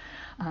development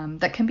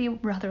that can be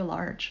rather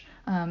large.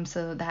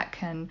 So that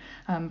can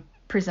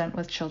present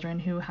with children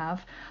who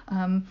have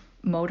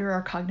motor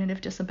or cognitive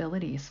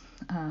disabilities.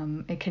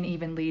 It can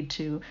even lead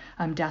to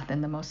death in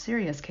the most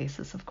serious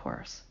cases, of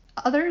course.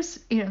 Others,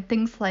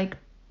 things like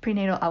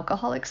prenatal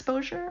alcohol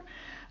exposure.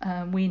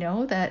 We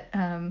know that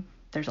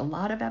there's a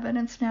lot of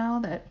evidence now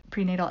that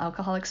prenatal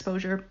alcohol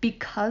exposure,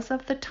 because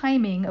of the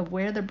timing of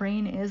where the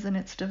brain is in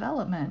its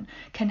development,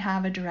 can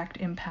have a direct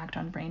impact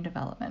on brain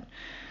development.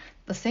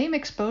 The same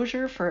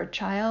exposure for a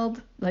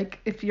child, like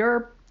if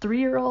your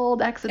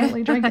 3-year-old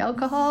accidentally drank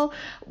alcohol,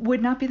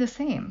 would not be the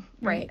same,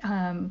 right?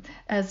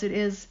 As it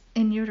is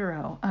in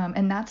utero.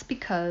 And that's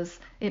because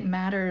it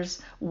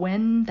matters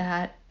when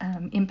that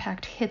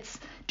impact hits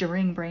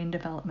during brain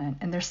development.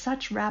 And there's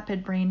such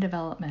rapid brain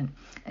development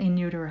in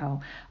utero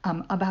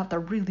about the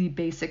really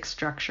basic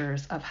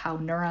structures of how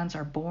neurons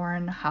are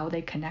born, how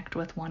they connect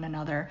with one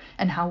another,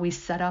 and how we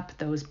set up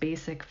those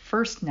basic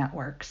first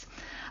networks,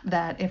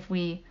 that if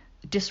we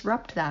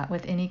disrupt that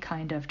with any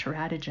kind of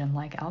teratogen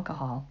like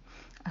alcohol,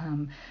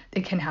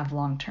 it can have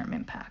long-term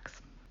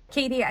impacts.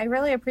 Katie, I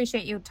really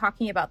appreciate you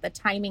talking about the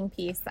timing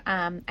piece.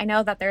 I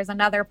know that there's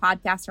another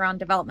podcast around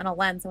developmental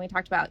lens, and we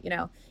talked about,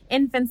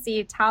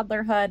 infancy,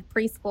 toddlerhood,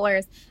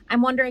 preschoolers.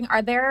 I'm wondering,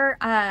 are there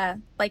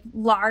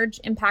large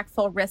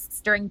impactful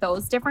risks during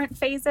those different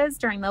phases,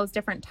 during those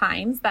different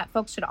times that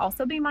folks should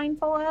also be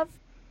mindful of?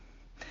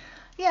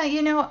 Yeah,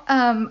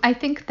 I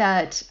think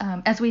that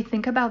as we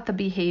think about the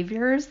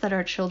behaviors that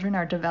our children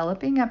are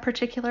developing at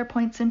particular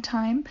points in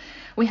time,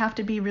 we have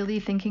to be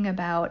really thinking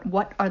about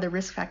what are the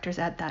risk factors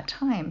at that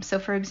time. So,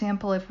 for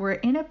example, if we're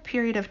in a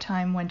period of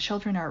time when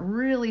children are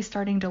really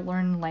starting to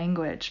learn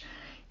language,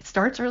 it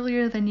starts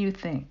earlier than you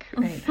think,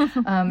 right?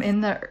 In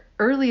the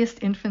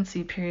earliest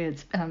infancy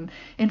periods,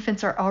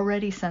 infants are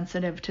already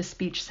sensitive to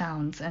speech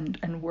sounds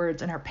and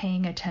words and are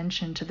paying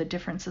attention to the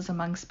differences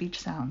among speech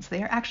sounds.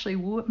 They are actually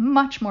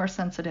much more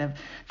sensitive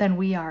than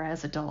we are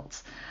as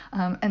adults.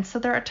 And so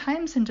there are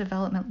times in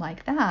development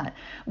like that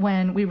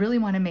when we really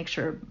want to make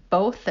sure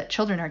both that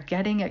children are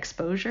getting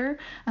exposure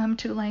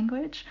to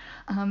language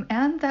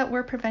and that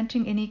we're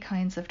preventing any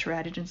kinds of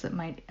teratogens that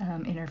might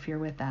interfere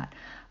with that.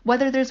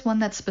 Whether there's one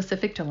that's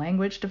specific to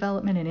language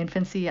development in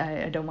infancy,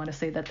 I don't want to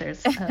say that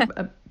there's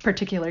a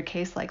particular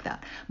case like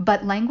that.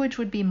 But language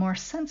would be more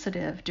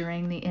sensitive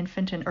during the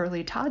infant and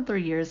early toddler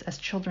years as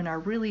children are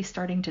really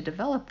starting to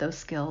develop those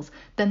skills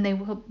than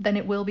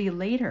it will be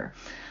later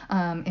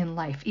in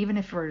life, even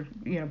if we're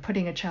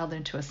putting a child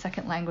into a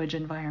second language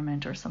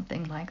environment or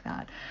something like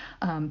that.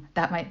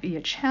 That might be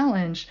a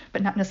challenge,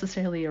 but not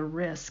necessarily a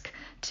risk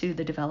to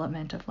the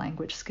development of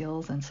language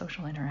skills and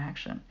social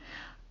interaction.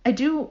 I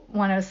do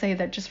want to say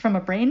that just from a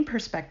brain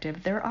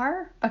perspective, there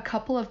are a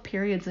couple of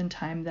periods in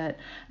time that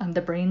the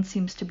brain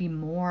seems to be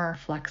more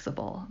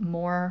flexible,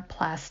 more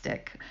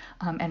plastic,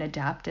 and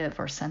adaptive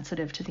or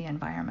sensitive to the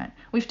environment.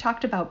 We've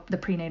talked about the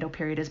prenatal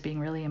period as being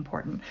really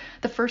important.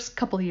 The first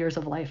couple of years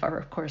of life are,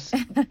 of course,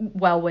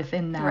 well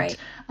within that right.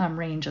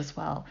 Range as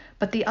well.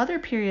 But the other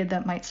period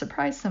that might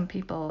surprise some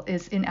people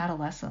is in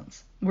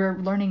adolescence. We're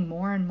learning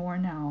more and more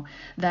now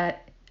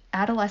that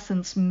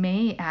adolescence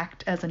may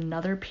act as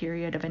another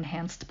period of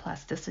enhanced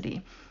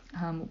plasticity.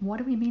 What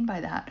do we mean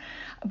by that?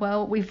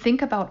 Well, we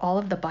think about all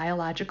of the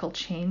biological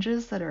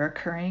changes that are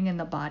occurring in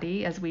the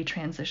body as we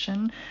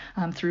transition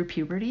through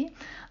puberty,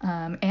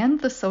 and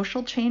the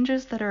social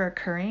changes that are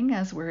occurring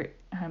as we're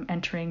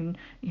entering,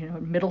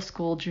 middle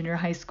school, junior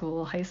high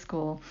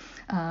school,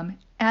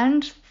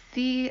 and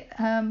the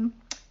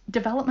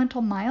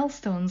developmental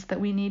milestones that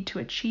we need to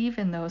achieve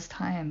in those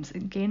times,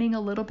 gaining a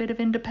little bit of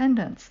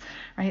independence,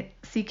 right?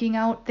 Seeking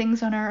out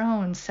things on our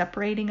own,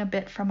 separating a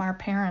bit from our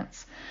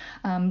parents.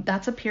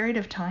 That's a period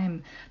of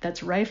time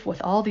that's rife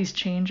with all these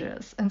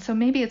changes. And so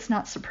maybe it's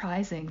not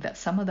surprising that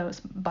some of those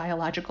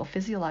biological,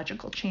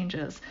 physiological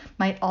changes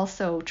might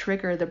also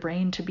trigger the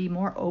brain to be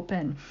more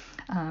open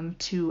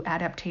to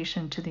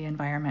adaptation to the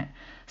environment.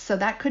 So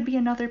that could be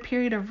another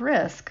period of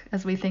risk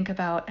as we think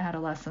about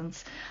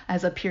adolescence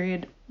as a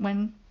period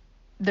when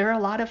there are a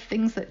lot of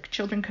things that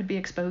children could be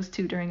exposed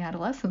to during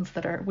adolescence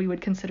that we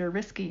would consider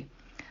risky.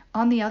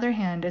 On the other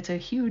hand, it's a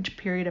huge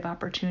period of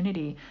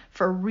opportunity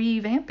for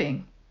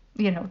revamping,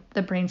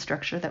 the brain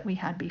structure that we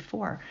had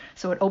before.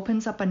 So it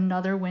opens up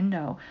another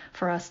window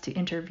for us to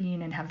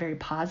intervene and have very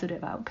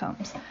positive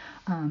outcomes,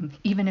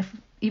 even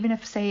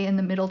if, say, in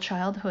the middle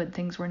childhood,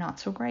 things were not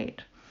so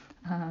great.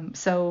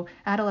 So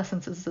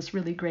adolescence is this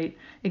really great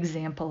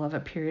example of a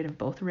period of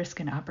both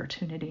risk and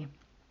opportunity.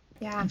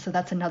 Yeah. And so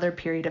that's another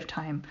period of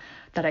time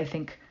that I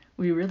think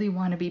we really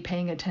want to be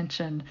paying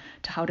attention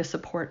to how to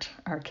support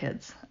our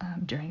kids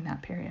during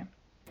that period.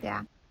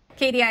 Yeah.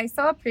 Katie, I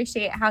so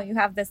appreciate how you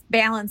have this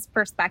balanced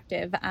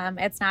perspective.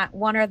 It's not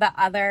one or the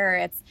other.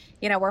 It's,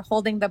 we're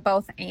holding the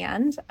both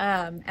and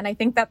I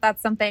think that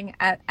that's something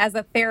as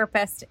a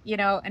therapist,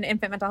 an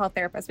infant mental health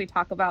therapist, we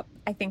talk about,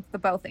 I think, the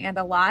both and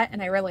a lot.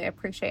 And I really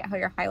appreciate how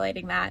you're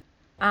highlighting that.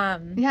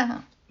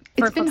 Yeah.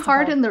 It's been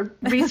hard in the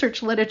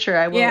research literature,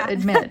 I will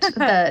admit,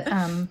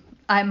 that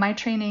My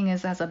training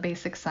is as a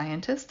basic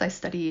scientist. I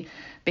study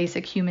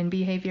basic human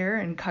behavior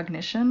and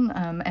cognition,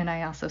 and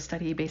I also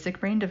study basic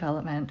brain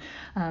development.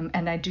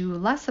 And I do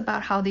less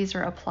about how these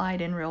are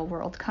applied in real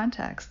world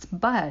contexts.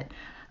 But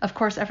of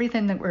course,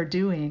 everything that we're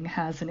doing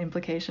has an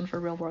implication for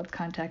real world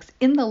context.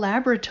 In the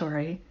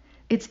laboratory,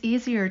 it's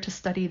easier to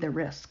study the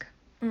risk.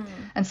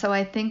 And so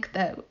I think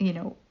that,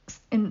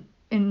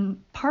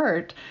 in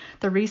part,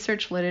 the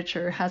research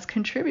literature has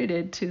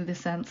contributed to the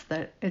sense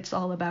that it's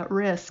all about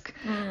risk,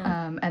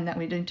 and that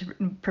we need to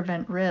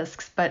prevent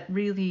risks. But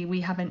really,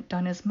 we haven't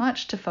done as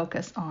much to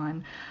focus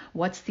on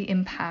what's the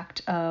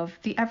impact of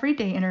the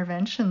everyday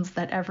interventions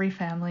that every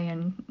family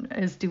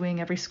is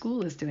doing, every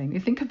school is doing. You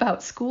think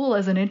about school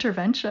as an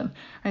intervention,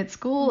 right?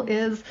 School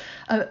is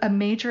a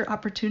major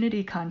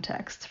opportunity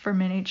context for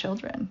many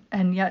children,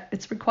 and yet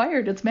it's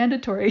required, it's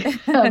mandatory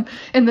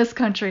in this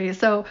country.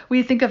 So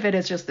we think of it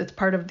as just it's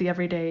part of the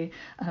everyday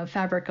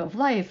fabric of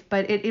life,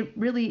 but it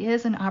really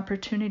is an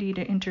opportunity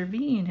to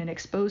intervene and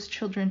expose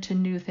children to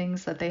new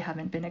things that they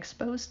haven't been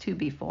exposed to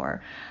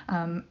before,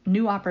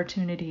 new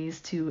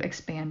opportunities to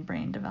expand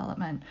brain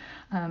development.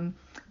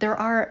 There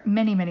are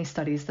many, many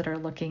studies that are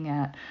looking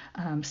at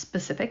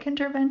specific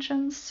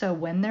interventions. So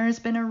when there's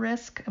been a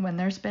risk, when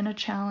there's been a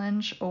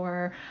challenge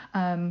or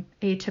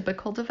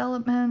atypical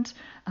development,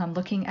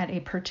 looking at a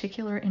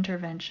particular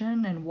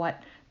intervention and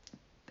what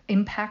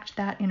impact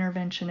that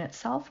intervention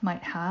itself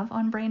might have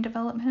on brain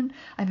development.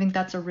 I think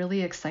that's a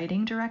really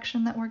exciting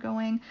direction that we're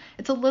going.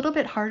 It's a little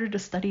bit harder to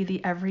study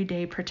the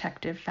everyday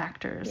protective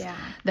factors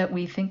that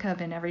we think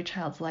of in every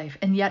child's life.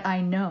 And yet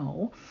I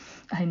know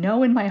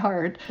in my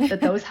heart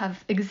that those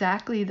have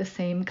exactly the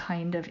same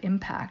kind of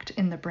impact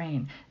in the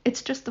brain.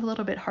 It's just a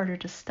little bit harder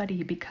to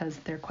study because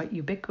they're quite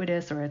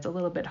ubiquitous, or it's a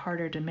little bit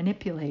harder to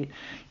manipulate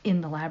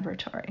in the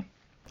laboratory.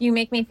 You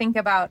make me think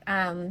about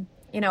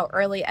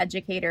early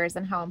educators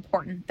and how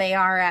important they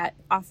are at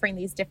offering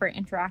these different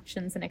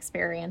interactions and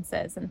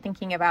experiences, and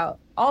thinking about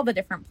all the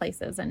different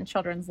places in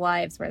children's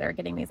lives where they're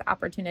getting these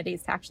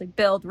opportunities to actually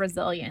build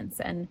resilience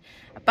and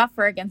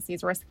buffer against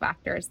these risk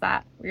factors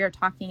that we are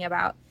talking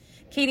about.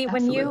 Katie,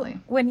 Absolutely.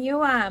 when you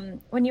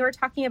were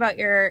talking about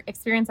your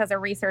experience as a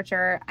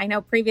researcher, I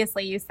know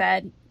previously you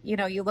said,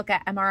 you look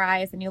at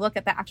MRIs and you look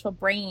at the actual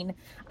brain.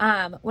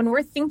 When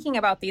we're thinking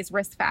about these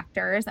risk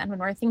factors and when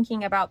we're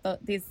thinking about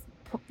these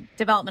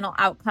developmental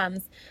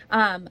outcomes,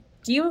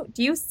 do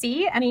you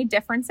see any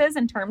differences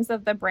in terms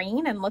of the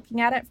brain and looking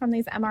at it from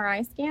these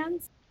MRI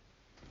scans?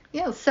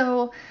 Yeah,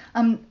 so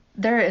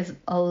there is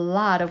a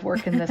lot of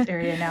work in this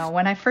area now.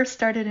 When I first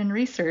started in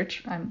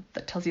research,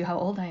 that tells you how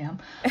old I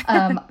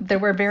am, there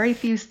were very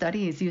few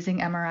studies using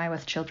MRI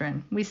with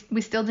children.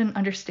 We still didn't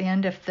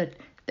understand if the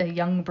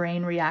young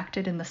brain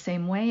reacted in the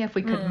same way, if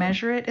we could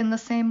measure it in the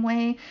same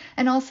way,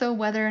 and also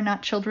whether or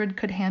not children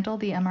could handle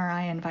the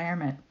MRI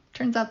environment.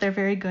 Turns out they're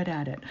very good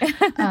at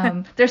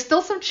it. There's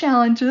still some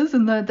challenges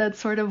in that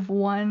sort of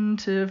 1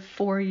 to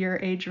 4 year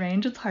age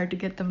range. It's hard to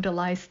get them to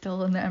lie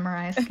still in the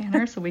MRI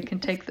scanner so we can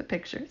take the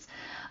pictures.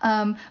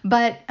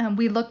 But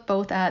we look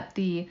both at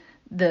the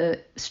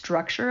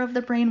structure of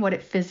the brain, what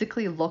it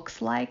physically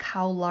looks like,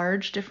 how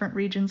large different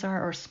regions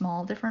are or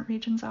small different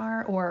regions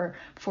are. Or,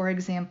 for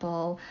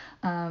example,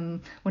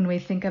 when we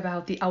think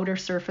about the outer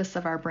surface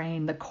of our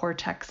brain, the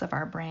cortex of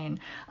our brain,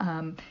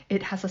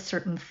 it has a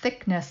certain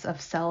thickness of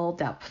cell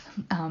depth.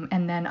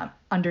 And then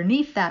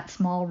underneath that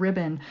small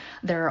ribbon,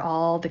 there are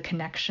all the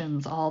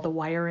connections, all the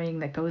wiring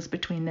that goes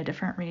between the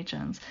different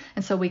regions.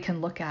 And so we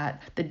can look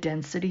at the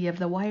density of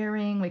the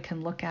wiring. We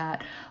can look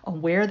at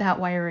where that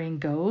wiring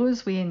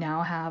goes. We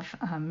now have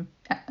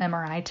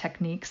MRI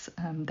techniques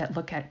that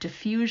look at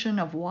diffusion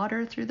of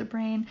water through the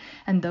brain,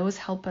 and those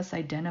help us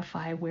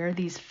identify where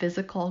these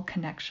physical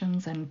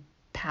connections and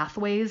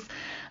pathways,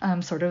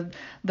 sort of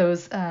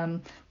those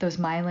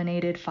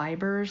myelinated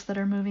fibers that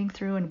are moving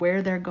through, and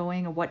where they're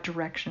going and what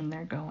direction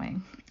they're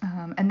going.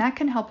 And that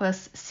can help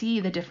us see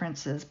the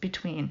differences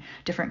between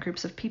different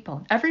groups of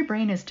people. Every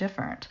brain is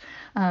different.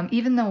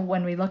 Even though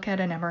when we look at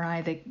an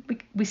MRI,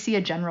 we see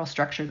a general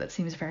structure that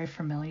seems very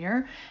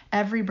familiar,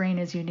 every brain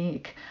is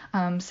unique.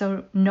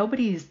 So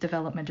nobody's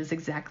development is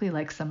exactly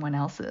like someone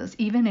else's,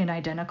 even in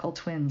identical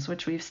twins,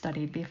 which we've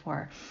studied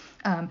before.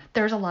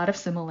 There's a lot of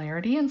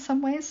similarity in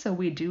some ways, so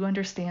we do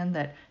understand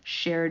that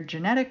shared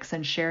genetics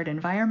and shared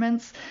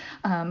environments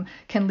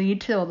can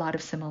lead to a lot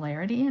of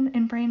similarity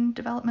in brain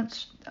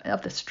development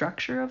of the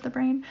structure of the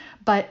brain,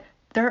 but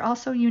there are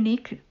also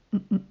unique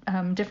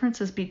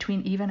differences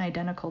between even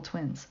identical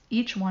twins.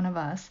 Each one of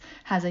us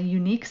has a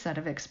unique set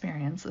of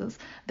experiences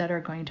that are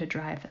going to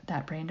drive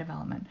that brain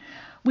development.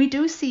 We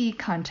do see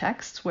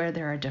contexts where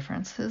there are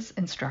differences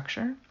in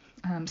structure.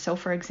 So,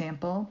 for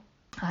example,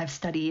 I've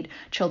studied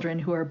children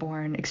who are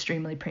born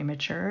extremely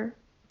premature.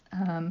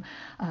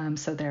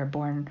 So they're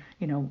born,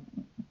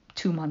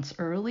 2 months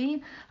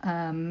early,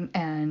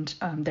 and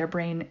their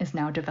brain is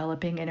now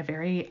developing in a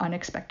very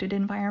unexpected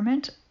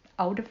environment,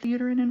 out of the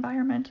uterine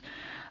environment.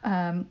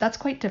 That's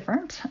quite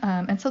different.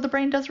 And so the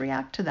brain does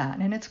react to that,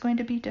 and it's going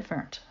to be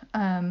different.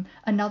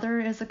 Another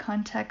is a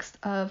context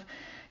of,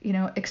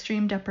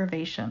 extreme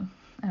deprivation.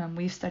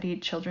 We've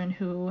studied children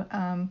who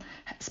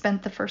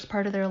spent the first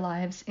part of their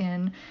lives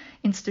in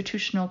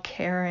institutional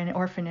care in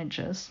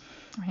orphanages.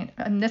 Right?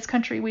 In this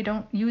country, we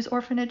don't use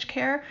orphanage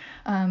care,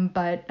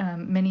 but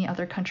many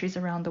other countries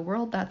around the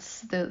world,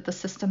 that's the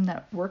system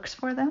that works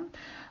for them.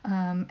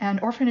 And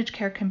orphanage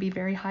care can be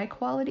very high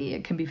quality,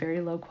 it can be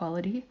very low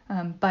quality,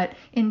 but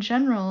in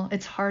general,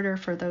 it's harder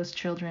for those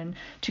children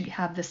to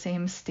have the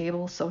same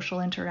stable social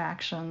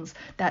interactions,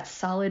 that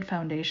solid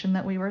foundation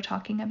that we were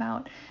talking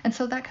about. And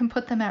so that can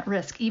put them at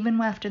risk, even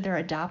after they're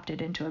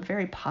adopted into a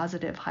very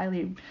positive,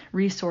 highly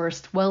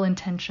resourced,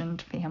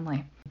 well-intentioned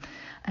family.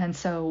 And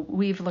so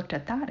we've looked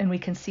at that, and we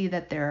can see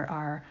that there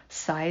are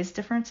size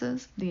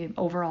differences. The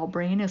overall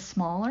brain is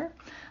smaller.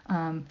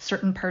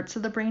 Certain parts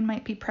of the brain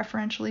might be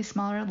preferentially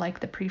smaller, like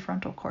the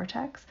prefrontal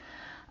cortex.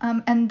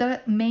 And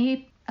that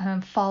may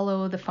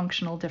follow the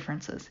functional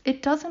differences.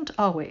 It doesn't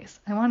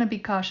always. I want to be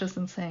cautious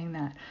in saying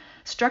that.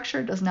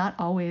 Structure does not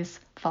always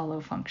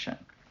follow function.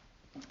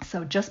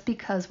 So just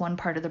because one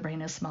part of the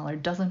brain is smaller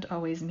doesn't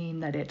always mean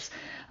that it's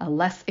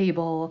less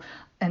able,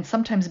 and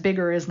sometimes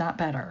bigger is not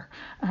better,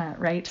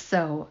 right?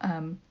 So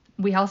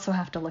we also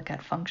have to look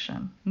at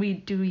function. We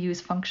do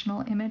use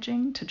functional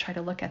imaging to try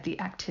to look at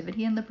the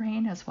activity in the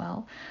brain as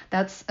well.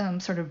 That's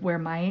sort of where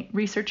my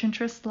research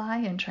interests lie,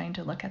 in trying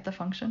to look at the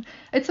function.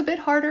 It's a bit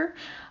harder.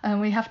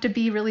 We have to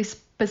be really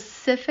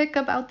specific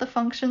about the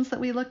functions that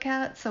we look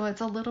at, so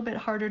it's a little bit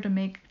harder to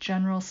make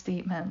general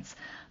statements.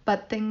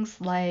 But things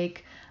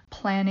like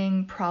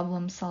planning,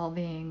 problem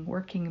solving,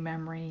 working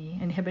memory,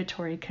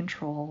 inhibitory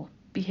control,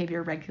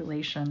 behavior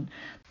regulation,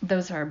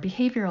 those are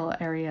behavioral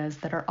areas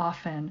that are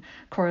often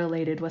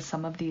correlated with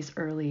some of these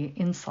early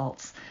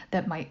insults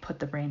that might put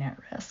the brain at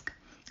risk.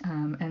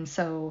 And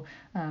so,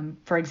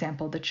 for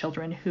example, the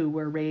children who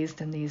were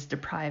raised in these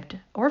deprived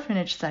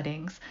orphanage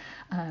settings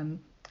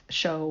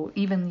show,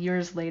 even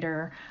years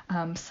later,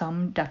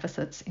 some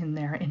deficits in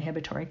their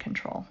inhibitory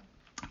control,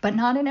 but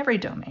not in every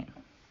domain.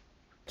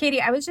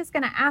 Katie, I was just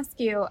going to ask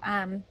you,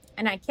 and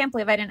I can't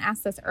believe I didn't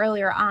ask this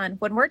earlier on,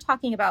 when we're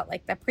talking about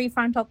like the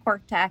prefrontal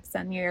cortex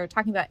and you're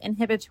talking about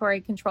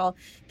inhibitory control,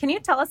 can you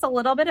tell us a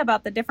little bit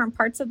about the different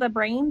parts of the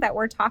brain that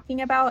we're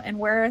talking about and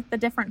where the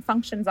different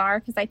functions are?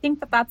 Because I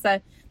think that's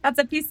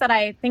a piece that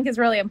I think is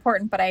really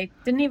important, but I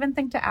didn't even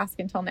think to ask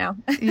until now.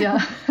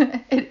 Yeah,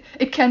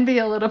 it can be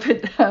a little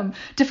bit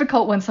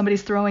difficult when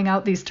somebody's throwing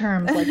out these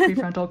terms like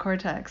prefrontal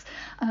cortex.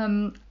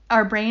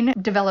 Our brain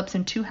develops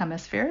in two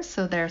hemispheres,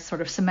 so they're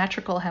sort of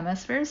symmetrical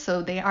hemispheres,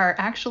 so they are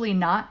actually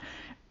not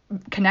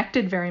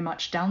connected very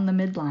much down the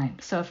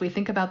midline. So if we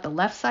think about the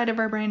left side of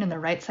our brain and the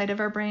right side of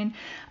our brain,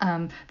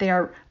 they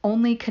are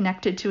only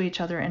connected to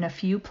each other in a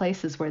few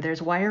places where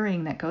there's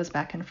wiring that goes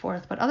back and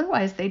forth, but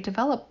otherwise they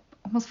develop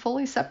almost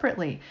fully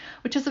separately,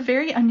 which is a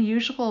very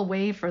unusual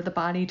way for the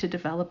body to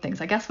develop things.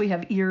 I guess we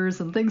have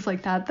ears and things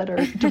like that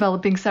are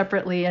developing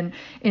separately and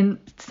in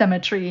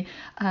symmetry,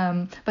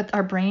 but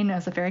our brain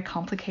is a very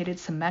complicated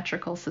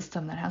symmetrical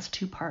system that has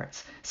two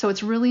parts. So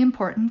it's really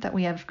important that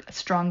we have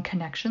strong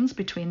connections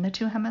between the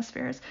two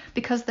hemispheres,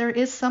 because there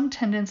is some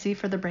tendency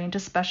for the brain to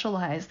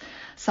specialize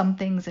some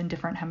things in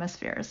different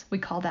hemispheres. We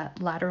call that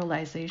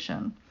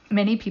lateralization.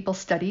 Many people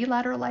study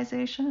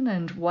lateralization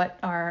and what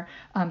are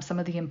some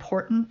of the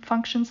important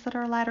functions that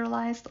are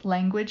lateralized.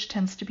 Language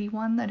tends to be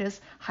one that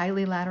is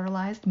highly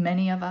lateralized.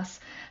 Many of us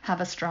have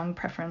a strong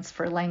preference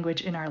for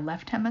language in our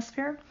left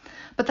hemisphere,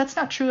 but that's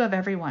not true of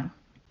everyone.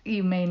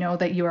 You may know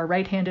that you are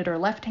right-handed or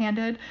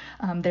left-handed.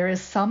 There is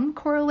some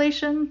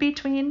correlation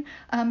between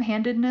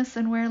handedness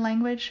and where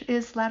language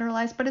is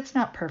lateralized, but it's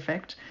not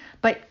perfect.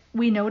 But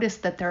we notice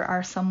that there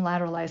are some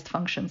lateralized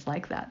functions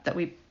like that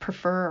we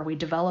prefer, or we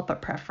develop a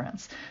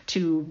preference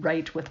to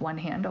write with one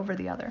hand over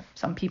the other.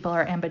 Some people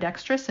are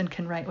ambidextrous and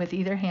can write with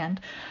either hand,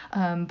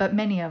 but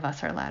many of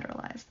us are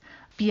lateralized.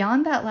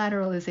 Beyond that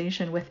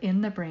lateralization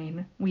within the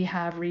brain, we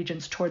have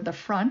regions toward the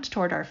front,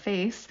 toward our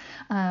face,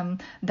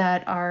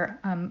 that are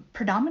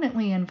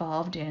predominantly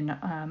involved in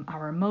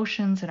our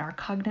emotions and our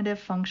cognitive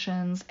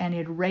functions and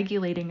in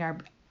regulating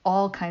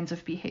all kinds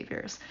of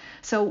behaviors.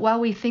 So while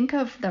we think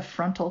of the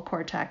frontal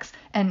cortex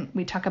and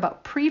we talk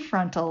about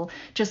prefrontal,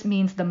 just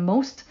means the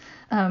most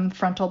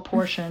frontal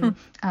portion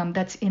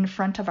that's in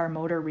front of our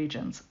motor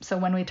regions. So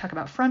when we talk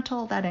about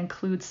frontal, that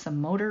includes some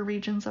motor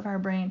regions of our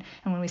brain.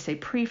 And when we say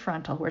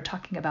prefrontal, we're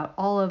talking about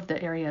all of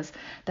the areas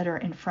that are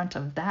in front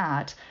of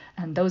that.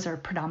 And those are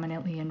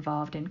predominantly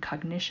involved in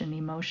cognition,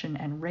 emotion,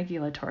 and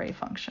regulatory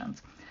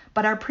functions.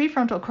 But our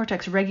prefrontal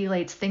cortex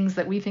regulates things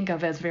that we think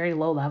of as very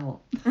low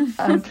level.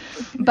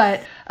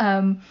 But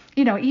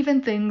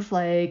even things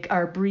like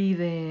our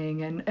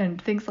breathing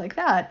and things like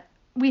that,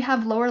 we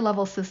have lower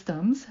level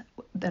systems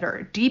that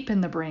are deep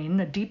in the brain,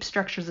 the deep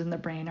structures in the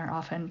brain are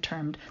often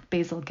termed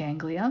basal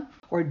ganglia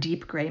or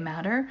deep gray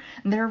matter.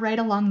 And they're right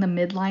along the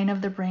midline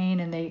of the brain,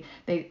 and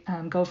they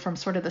go from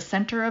sort of the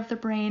center of the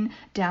brain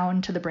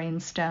down to the brain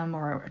stem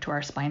or to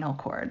our spinal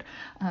cord.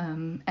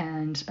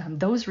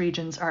 Those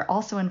regions are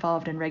also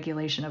involved in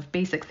regulation of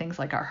basic things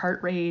like our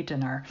heart rate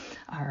and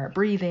our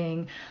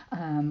breathing,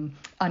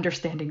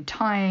 understanding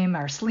time,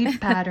 our sleep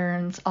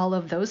patterns, all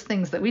of those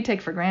things that we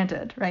take for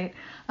granted, right?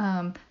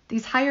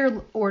 These higher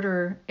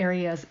order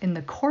areas in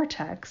the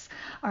cortex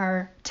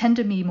tend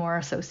to be more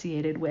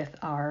associated with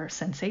our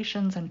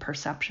sensations and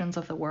perceptions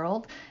of the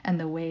world and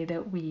the way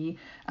that we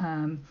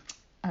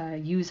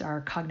use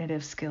our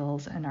cognitive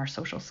skills and our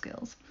social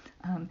skills.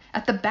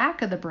 At the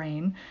back of the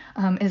brain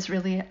is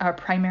really our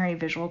primary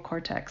visual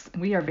cortex.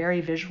 We are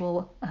very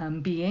visual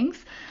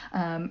beings,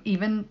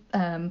 even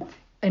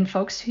in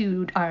folks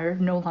who are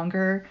no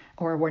longer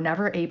or were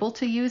never able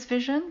to use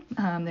vision.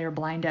 They were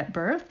blind at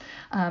birth.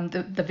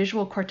 The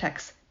visual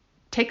cortex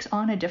takes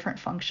on a different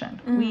function.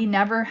 We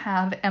never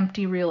have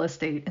empty real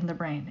estate in the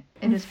brain.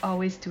 It is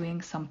always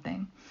doing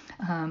something.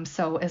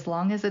 So as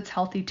long as it's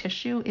healthy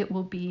tissue, it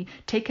will be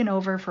taken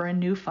over for a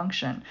new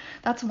function.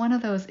 That's one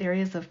of those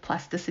areas of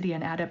plasticity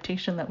and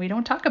adaptation that we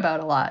don't talk about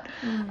a lot.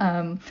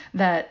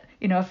 That,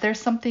 if there's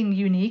something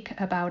unique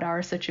about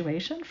our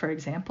situation, for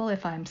example,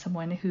 if I'm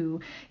someone who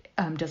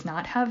does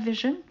not have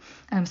vision,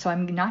 so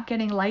I'm not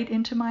getting light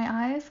into my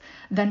eyes,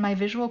 then my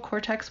visual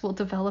cortex will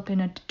develop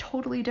in a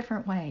totally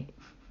different way.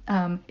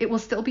 It will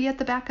still be at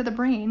the back of the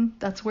brain,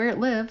 that's where it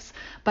lives,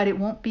 but it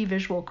won't be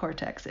visual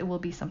cortex, it will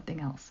be something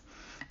else.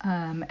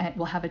 And it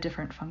will have a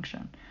different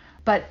function.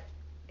 But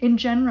in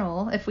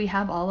general, if we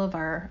have all of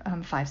our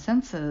five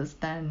senses,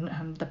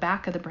 then the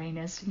back of the brain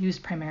is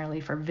used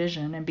primarily for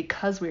vision. And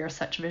because we are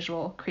such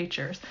visual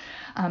creatures,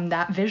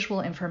 that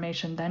visual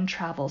information then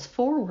travels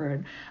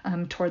forward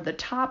toward the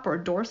top or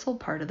dorsal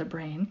part of the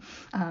brain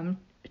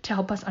to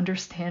help us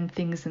understand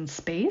things in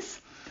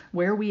space,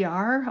 where we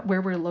are,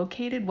 where we're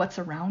located, what's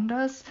around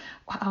us,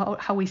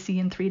 how we see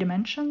in 3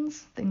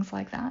 dimensions, things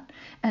like that.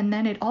 And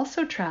then it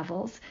also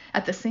travels,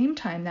 at the same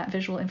time, that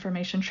visual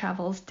information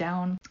travels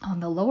down on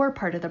the lower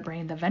part of the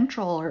brain, the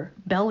ventral or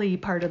belly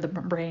part of the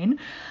brain,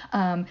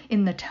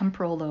 in the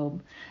temporal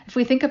lobe. If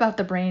we think about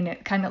the brain,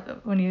 it kind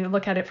of, when you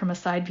look at it from a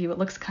side view, it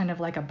looks kind of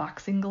like a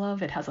boxing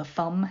glove. It has a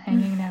thumb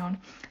hanging down.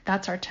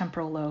 That's our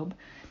temporal lobe.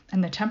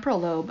 And the temporal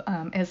lobe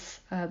is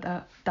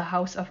the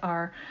house of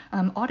our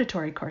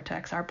auditory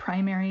cortex, our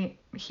primary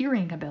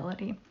hearing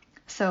ability.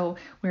 So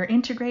we're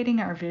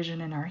integrating our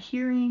vision and our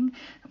hearing.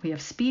 We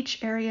have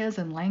speech areas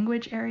and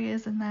language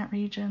areas in that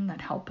region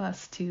that help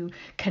us to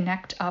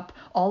connect up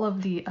all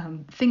of the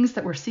things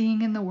that we're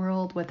seeing in the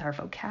world with our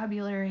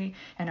vocabulary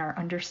and our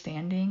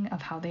understanding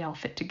of how they all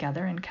fit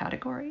together in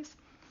categories.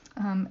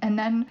 And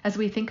then as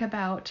we think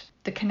about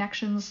the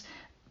connections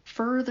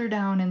further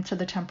down into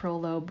the temporal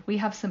lobe, we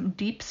have some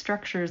deep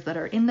structures that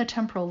are in the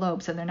temporal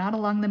lobes, and they're not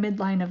along the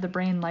midline of the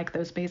brain like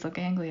those basal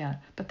ganglia,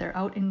 but they're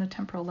out in the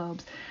temporal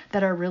lobes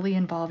that are really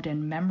involved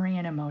in memory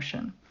and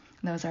emotion.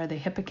 Those are the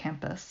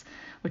hippocampus,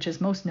 which is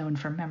most known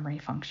for memory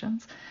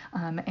functions,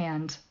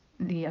 and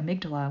the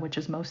amygdala, which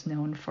is most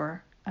known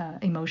for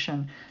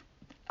emotion.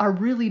 Are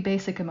really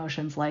basic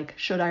emotions like,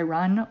 should I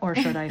run or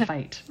should I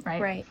fight,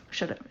 right? Right.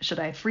 Should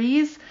I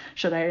freeze?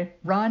 Should I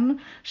run?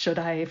 Should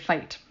I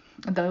fight?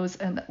 Those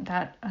and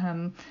that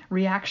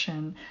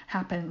reaction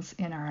happens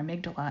in our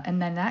amygdala,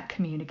 and then that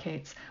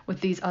communicates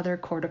with these other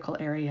cortical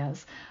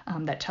areas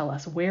that tell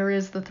us where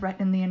is the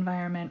threat in the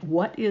environment,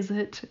 what is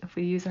it, if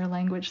we use our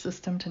language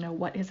system to know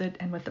what is it,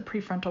 and with the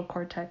prefrontal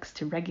cortex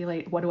to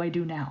regulate what do I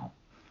do now,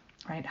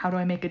 right? How do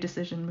I make a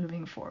decision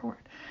moving forward?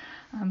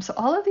 So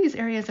all of these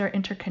areas are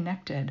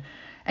interconnected,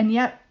 and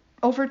yet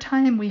over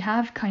time we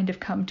have kind of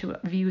come to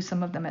view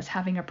some of them as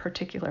having a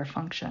particular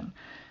function.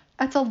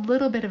 That's a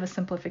little bit of a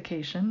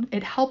simplification.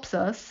 It helps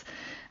us.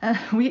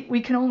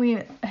 We can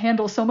only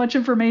handle so much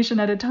information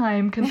at a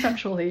time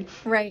conceptually.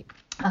 Right.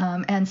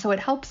 And so it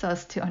helps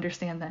us to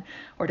understand that,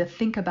 or to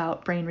think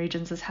about brain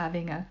regions as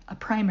having a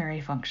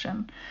primary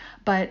function.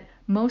 But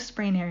most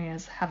brain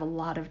areas have a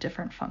lot of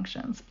different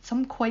functions,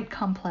 some quite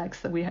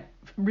complex that we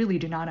really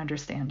do not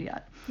understand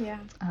yet. Yeah.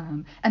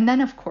 And then,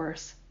 of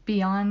course,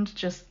 beyond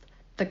just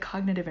the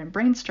cognitive and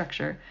brain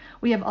structure,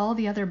 we have all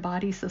the other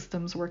body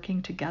systems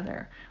working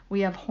together. We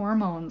have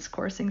hormones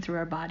coursing through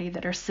our body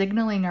that are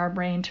signaling our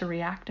brain to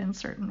react in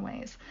certain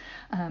ways.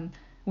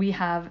 We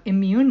have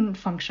immune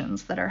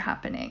functions that are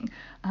happening,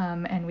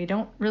 and we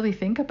don't really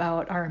think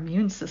about our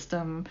immune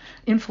system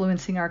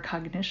influencing our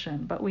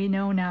cognition, but we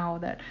know now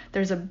that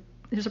there's a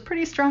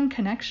pretty strong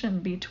connection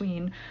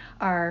between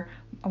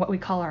what we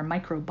call our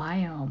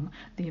microbiome,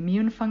 the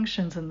immune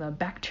functions and the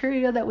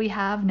bacteria that we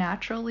have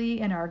naturally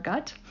in our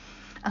gut,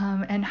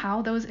 and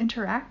how those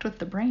interact with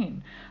the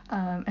brain.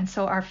 And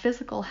so our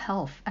physical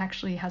health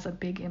actually has a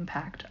big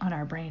impact on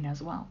our brain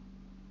as well.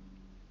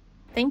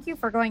 Thank you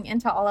for going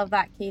into all of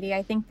that, Katie.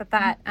 I think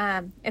that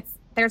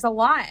there's a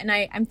lot. And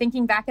I'm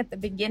thinking back at the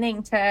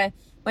beginning to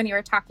when you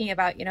were talking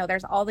about,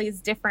 there's all these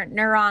different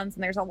neurons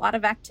and there's a lot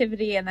of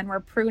activity and then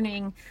we're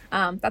pruning.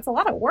 That's a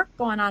lot of work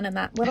going on in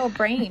that little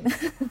brain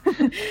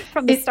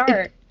from the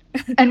start.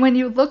 And when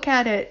you look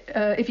at it,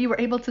 if you were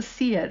able to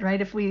see it,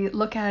 right, if we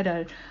look at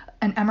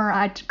an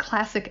MRI,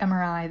 classic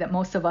MRI that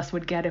most of us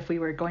would get if we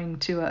were going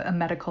to a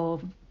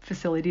medical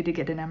facility to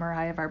get an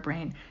MRI of our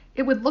brain,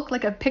 it would look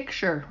like a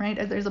picture,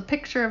 right? There's a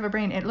picture of a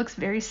brain. It looks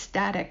very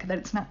static, that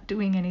it's not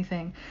doing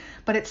anything,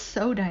 but it's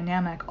so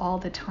dynamic all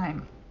the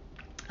time.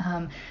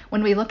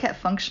 When we look at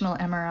functional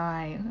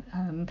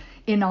MRI,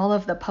 in all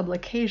of the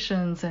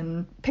publications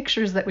and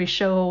pictures that we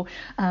show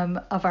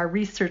of our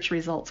research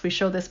results, we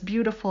show this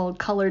beautiful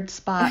colored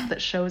spot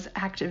that shows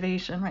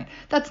activation, right?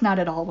 That's not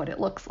at all what it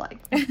looks like,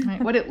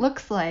 right? What it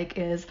looks like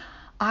is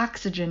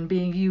oxygen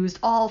being used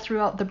all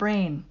throughout the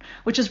brain,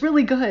 which is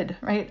really good,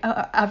 right?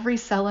 Every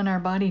cell in our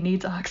body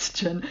needs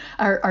oxygen.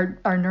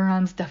 Our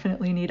neurons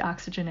definitely need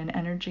oxygen and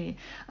energy.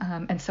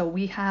 And so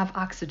we have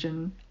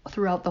oxygen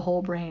throughout the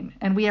whole brain.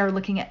 And we are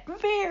looking at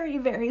very,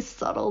 very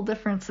subtle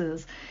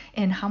differences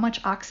in how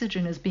much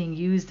oxygen is being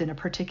used in a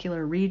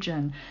particular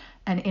region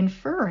and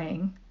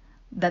inferring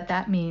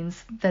that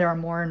means there are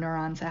more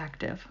neurons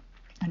active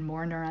and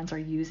more neurons are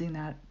using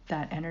that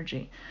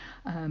energy.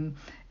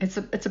 It's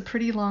a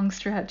pretty long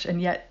stretch,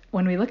 and yet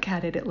when we look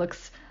at it, it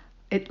looks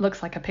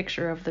like a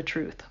picture of the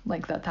truth.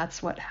 Like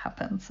that's what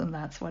happens, and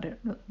that's what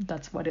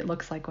it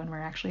looks like when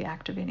we're actually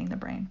activating the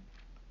brain.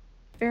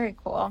 Very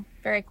cool.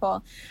 Very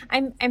cool.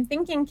 I'm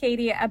thinking,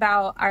 Katie,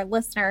 about our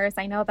listeners.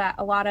 I know that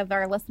a lot of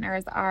our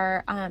listeners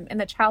are in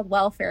the child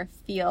welfare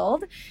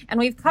field, and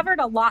we've covered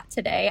a lot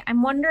today.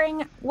 I'm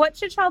wondering, what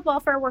should child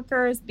welfare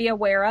workers be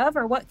aware of,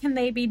 or what can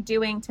they be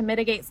doing to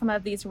mitigate some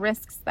of these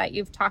risks that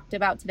you've talked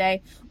about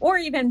today, or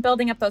even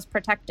building up those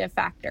protective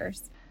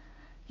factors?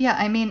 Yeah,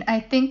 I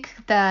think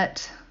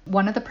that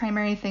one of the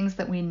primary things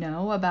that we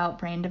know about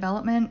brain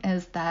development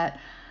is that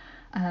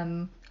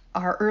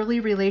our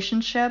early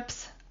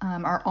relationships,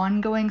 our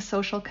ongoing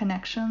social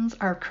connections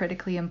are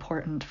critically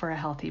important for a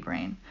healthy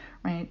brain,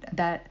 right?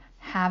 That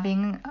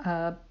having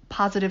a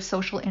positive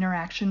social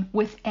interaction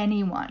with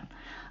anyone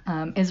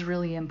is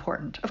really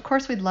important. Of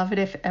course, we'd love it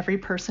if every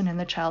person in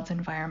the child's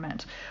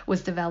environment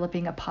was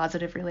developing a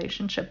positive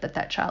relationship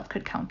that child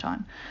could count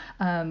on.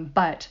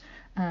 But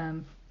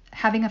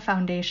having a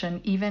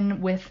foundation, even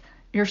with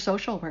your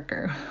social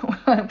worker,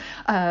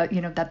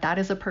 that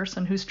is a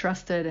person who's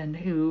trusted and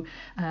who,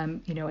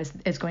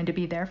 is going to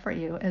be there for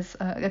you as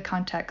a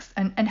context,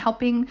 and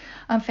helping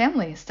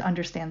families to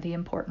understand the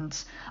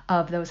importance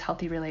of those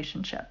healthy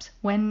relationships.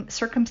 When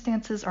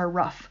circumstances are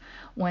rough,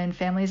 when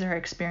families are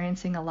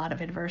experiencing a lot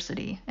of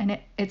adversity, and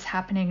it's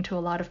happening to a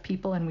lot of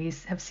people, and we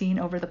have seen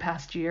over the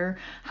past year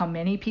how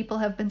many people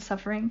have been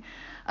suffering,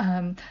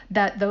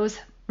 that those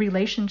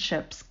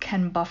relationships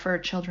can buffer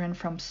children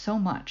from so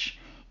much,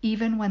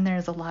 even when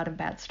there's a lot of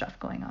bad stuff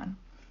going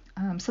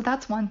on. So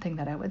that's one thing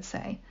that I would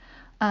say.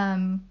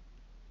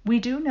 We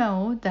do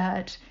know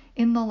that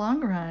in the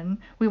long run,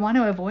 we want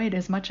to avoid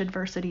as much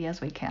adversity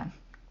as we can.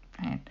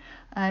 Right?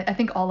 I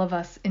think all of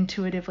us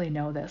intuitively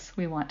know this.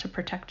 We want to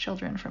protect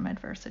children from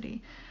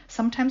adversity.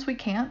 Sometimes we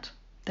can't.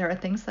 There are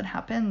things that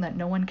happen that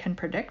no one can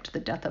predict. The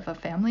death of a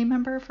family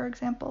member, for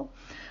example,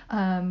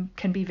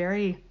 can be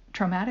very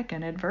traumatic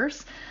and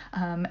adverse,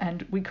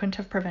 and we couldn't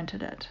have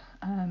prevented it.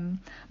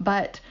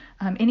 But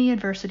any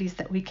adversities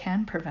that we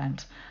can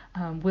prevent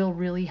will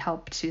really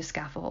help to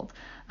scaffold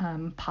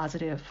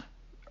positive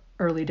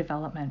early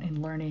development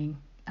in learning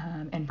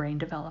and brain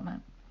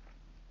development.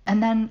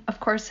 And then, of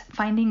course,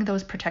 finding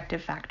those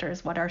protective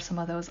factors. What are some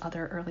of those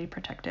other early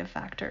protective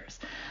factors?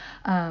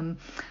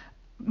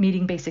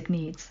 Meeting basic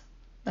needs.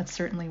 That's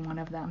certainly one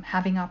of them.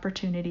 Having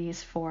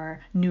opportunities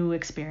for new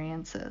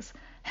experiences.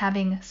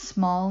 Having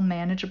small,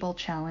 manageable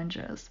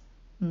challenges,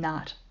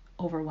 not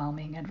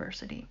overwhelming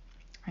adversity.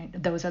 Right?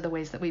 Those are the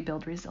ways that we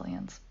build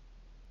resilience.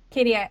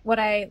 Katie, what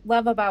I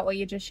love about what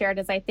you just shared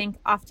is I think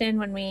often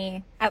when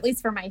we, at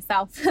least for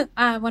myself,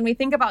 when we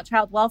think about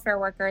child welfare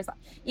workers,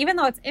 even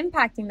though it's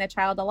impacting the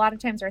child, a lot of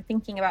times we're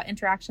thinking about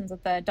interactions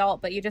with the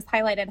adult, but you just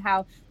highlighted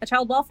how a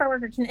child welfare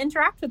worker can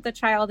interact with the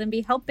child and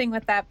be helping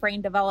with that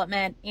brain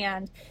development,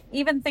 and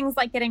even things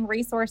like getting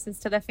resources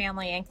to the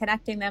family and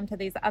connecting them to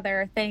these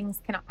other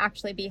things can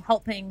actually be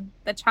helping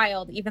the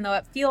child, even though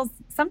it feels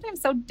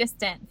sometimes so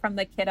distant from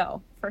the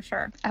kiddo. For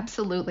sure.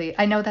 Absolutely.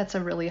 I know that's a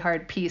really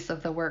hard piece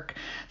of the work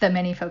that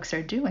many folks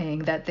are doing,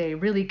 that they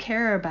really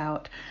care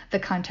about the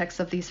context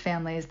of these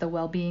families, the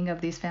well-being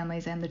of these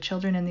families and the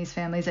children in these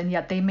families, and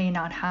yet they may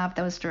not have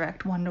those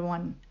direct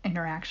one-to-one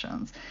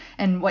interactions.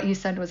 And what you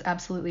said was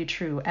absolutely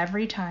true.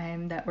 Every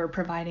time that we're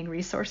providing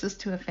resources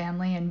to a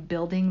family and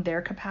building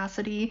their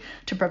capacity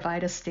to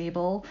provide a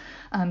stable,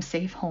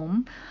 safe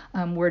home,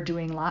 we're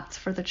doing lots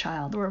for the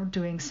child. We're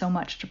doing so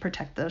much to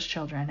protect those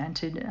children and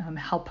to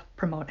help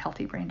promote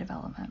healthy brain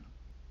development.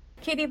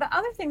 Katie, the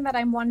other thing that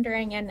I'm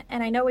wondering, and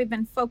I know we've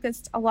been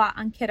focused a lot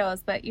on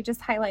kiddos, but you just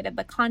highlighted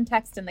the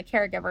context and the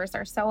caregivers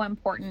are so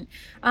important.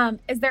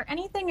 Is there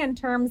anything in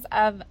terms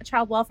of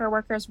child welfare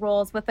workers'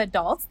 roles with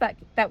adults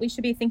that we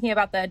should be thinking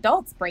about the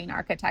adults' brain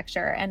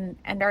architecture and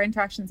our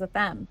interactions with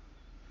them?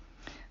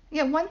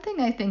 Yeah, one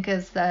thing I think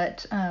is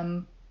that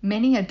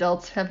many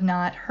adults have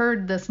not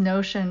heard this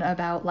notion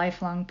about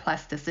lifelong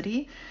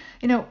plasticity.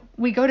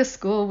 We go to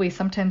school, we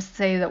sometimes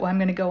say that, well, I'm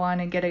going to go on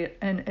and get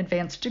an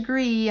advanced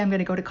degree, I'm going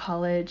to go to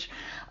college,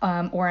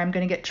 or I'm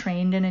going to get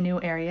trained in a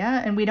new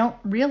area. And we don't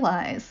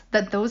realize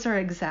that those are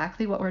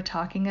exactly what we're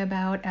talking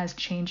about as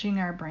changing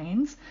our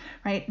brains,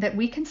 right? That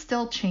we can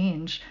still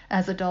change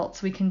as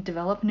adults. We can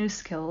develop new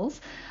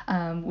skills.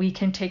 We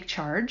can take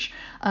charge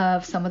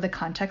of some of the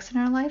context in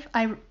our life.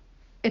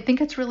 I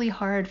think it's really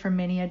hard for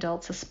many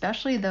adults,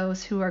 especially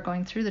those who are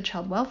going through the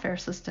child welfare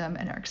system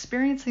and are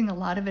experiencing a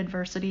lot of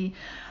adversity,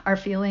 are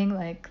feeling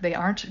like they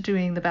aren't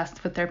doing the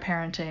best with their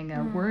parenting,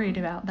 are worried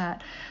about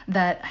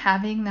that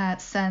having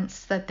that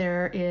sense that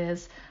there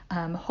is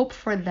hope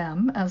for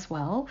them as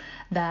well,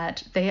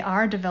 that they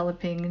are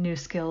developing new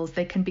skills,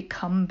 they can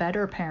become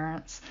better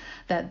parents,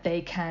 that they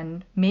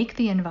can make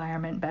the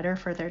environment better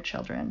for their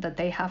children, that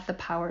they have the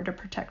power to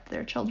protect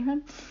their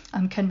children,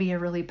 can be a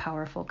really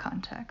powerful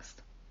context.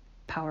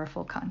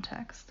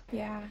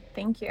 Yeah,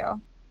 thank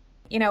you.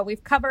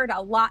 We've covered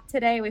a lot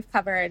today. We've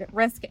covered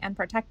risk and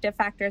protective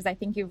factors. I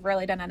think you've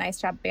really done a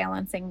nice job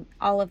balancing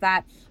all of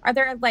that. Are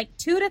there 2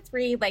 to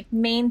 3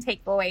 main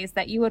takeaways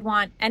that you would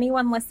want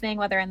anyone listening,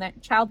 whether in the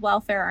child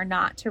welfare or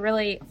not, to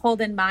really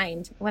hold in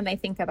mind when they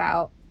think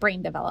about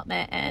brain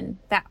development and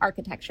that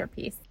architecture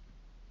piece?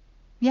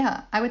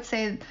 Yeah, I would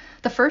say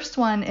the first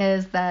one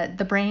is that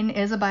the brain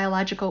is a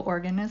biological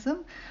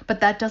organism, but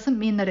that doesn't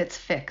mean that it's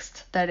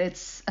fixed, that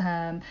it's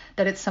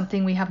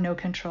something we have no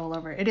control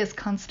over. It is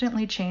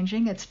constantly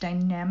changing, it's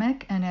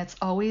dynamic, and it's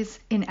always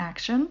in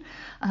action.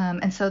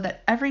 And so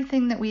that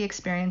everything that we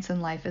experience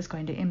in life is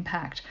going to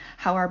impact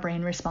how our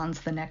brain responds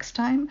the next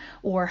time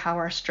or how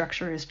our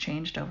structure is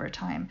changed over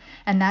time.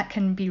 And that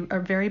can be a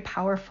very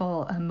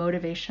powerful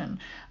motivation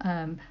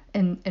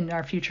in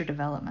our future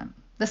development.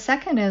 The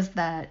second is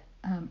that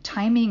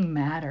timing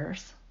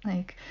matters.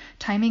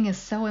 Timing is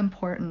so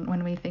important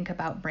when we think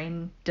about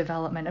brain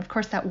development. Of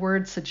course, that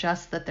word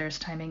suggests that there's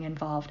timing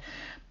involved,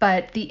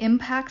 but the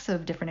impacts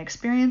of different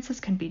experiences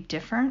can be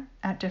different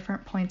at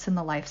different points in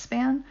the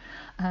lifespan.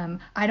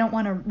 I don't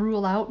want to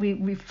rule out,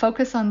 we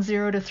focus on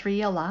 0 to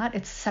 3 a lot.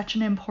 It's such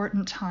an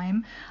important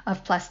time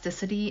of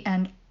plasticity,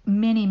 and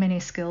many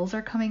skills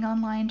are coming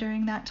online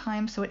during that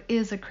time. So it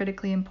is a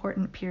critically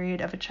important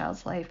period of a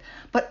child's life,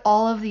 but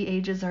all of the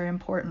ages are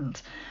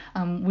important.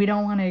 We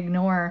don't want to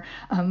ignore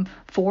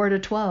 4 to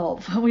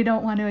 12. We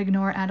don't want to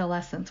ignore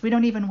adolescence. We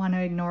don't even want to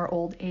ignore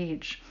old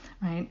age,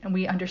 right? And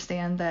we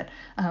understand that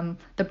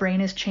the brain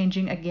is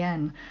changing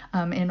again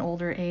in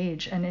older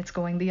age, and it's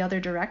going the other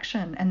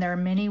direction. And there are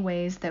many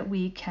ways that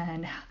we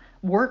can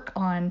work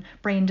on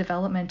brain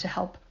development to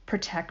help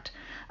protect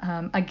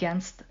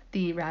against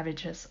the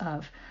ravages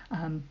of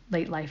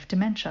late life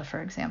dementia,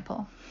 for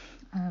example.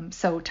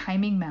 So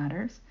timing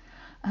matters.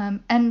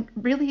 And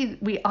really,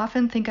 we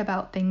often think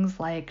about things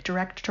like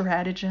direct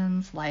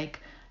teratogens, like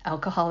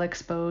alcohol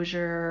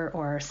exposure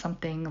or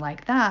something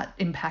like that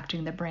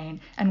impacting the brain.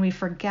 And we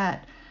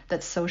forget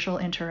that social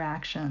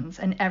interactions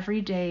and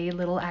everyday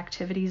little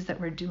activities that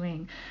we're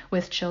doing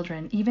with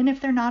children, even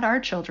if they're not our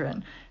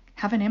children,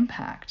 have an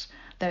impact,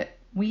 that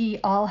we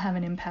all have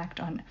an impact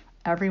on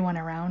everyone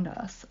around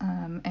us,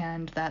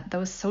 and that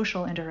those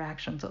social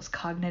interactions, those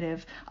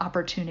cognitive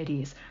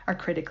opportunities are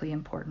critically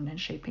important in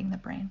shaping the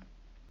brain.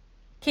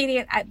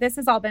 Katie, this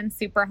has all been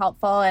super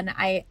helpful, and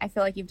I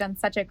feel like you've done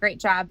such a great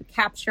job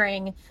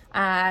capturing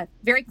a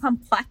very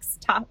complex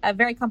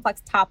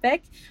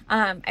topic.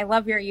 I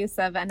love your use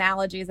of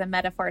analogies and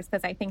metaphors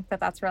because I think that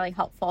that's really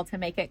helpful to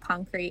make it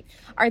concrete.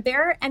 Are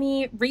there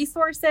any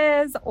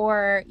resources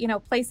or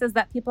places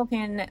that people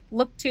can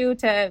look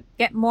to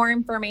get more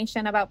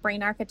information about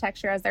brain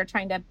architecture as they're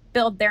trying to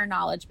build their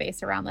knowledge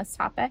base around this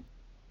topic?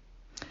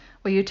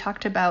 Well, you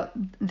talked about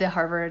the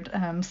Harvard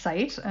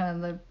site,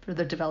 for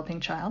the developing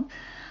child.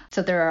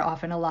 So there are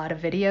often a lot of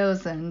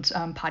videos and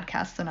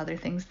podcasts and other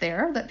things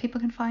there that people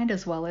can find,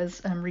 as well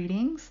as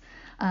readings.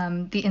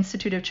 The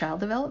Institute of Child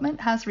Development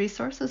has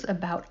resources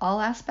about all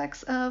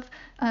aspects of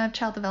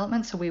child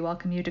development, so we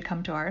welcome you to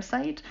come to our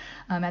site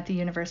at the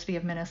University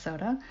of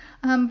Minnesota.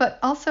 But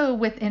also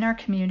within our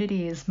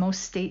communities,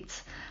 most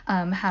states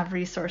have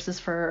resources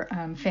for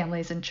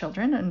families and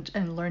children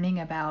and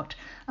learning about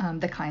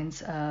the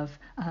kinds of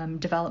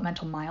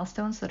developmental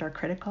milestones that are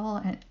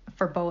critical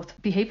for both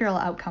behavioral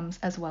outcomes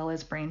as well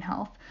as brain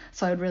health.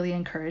 So I would really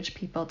encourage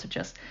people to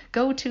just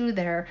go to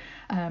their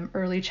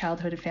early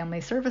childhood and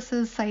family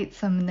services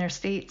sites in their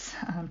states,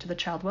 to the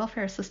child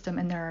welfare system,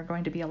 and there are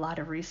going to be a lot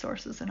of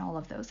resources in all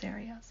of those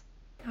areas.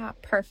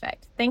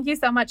 Perfect. Thank you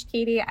so much,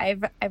 Katie.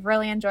 I've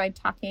really enjoyed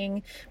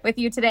talking with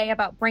you today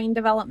about brain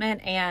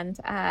development, and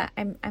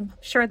I'm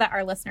sure that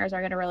our listeners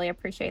are going to really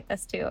appreciate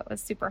this too. It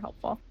was super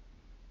helpful.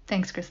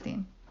 Thanks,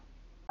 Christine.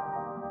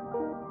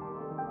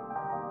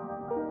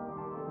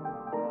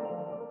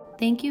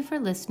 Thank you for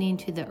listening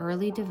to the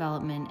Early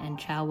Development and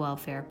Child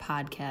Welfare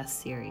podcast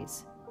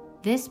series.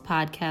 This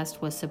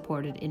podcast was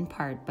supported in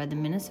part by the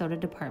Minnesota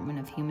Department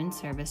of Human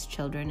Service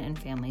Children and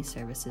Family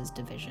Services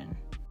Division.